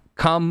might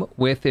come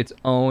with its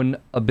own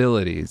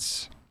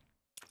abilities.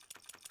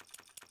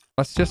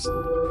 Let's just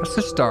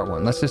start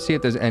one. Let's just see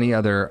if there's any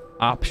other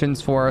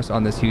options for us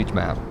on this huge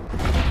map.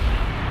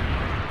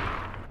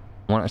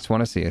 I just want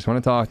to see. I just want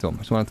to talk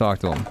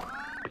to him.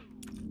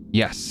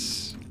 Yes.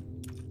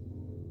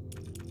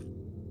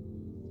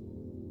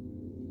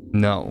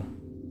 No.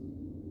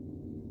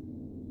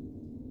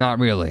 Not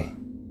really.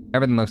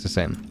 Everything looks the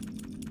same.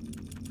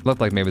 Looked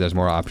like maybe there's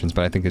more options,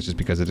 but I think it's just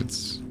because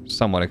it's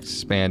somewhat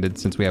expanded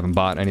since we haven't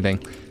bought anything.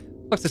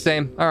 Looks the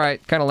same.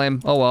 Alright, kind of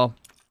lame. Oh well.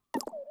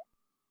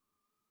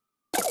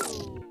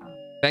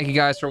 Thank you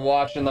guys for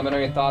watching. Let me know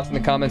your thoughts in the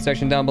comment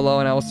section down below,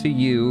 and I will see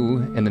you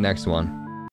in the next one.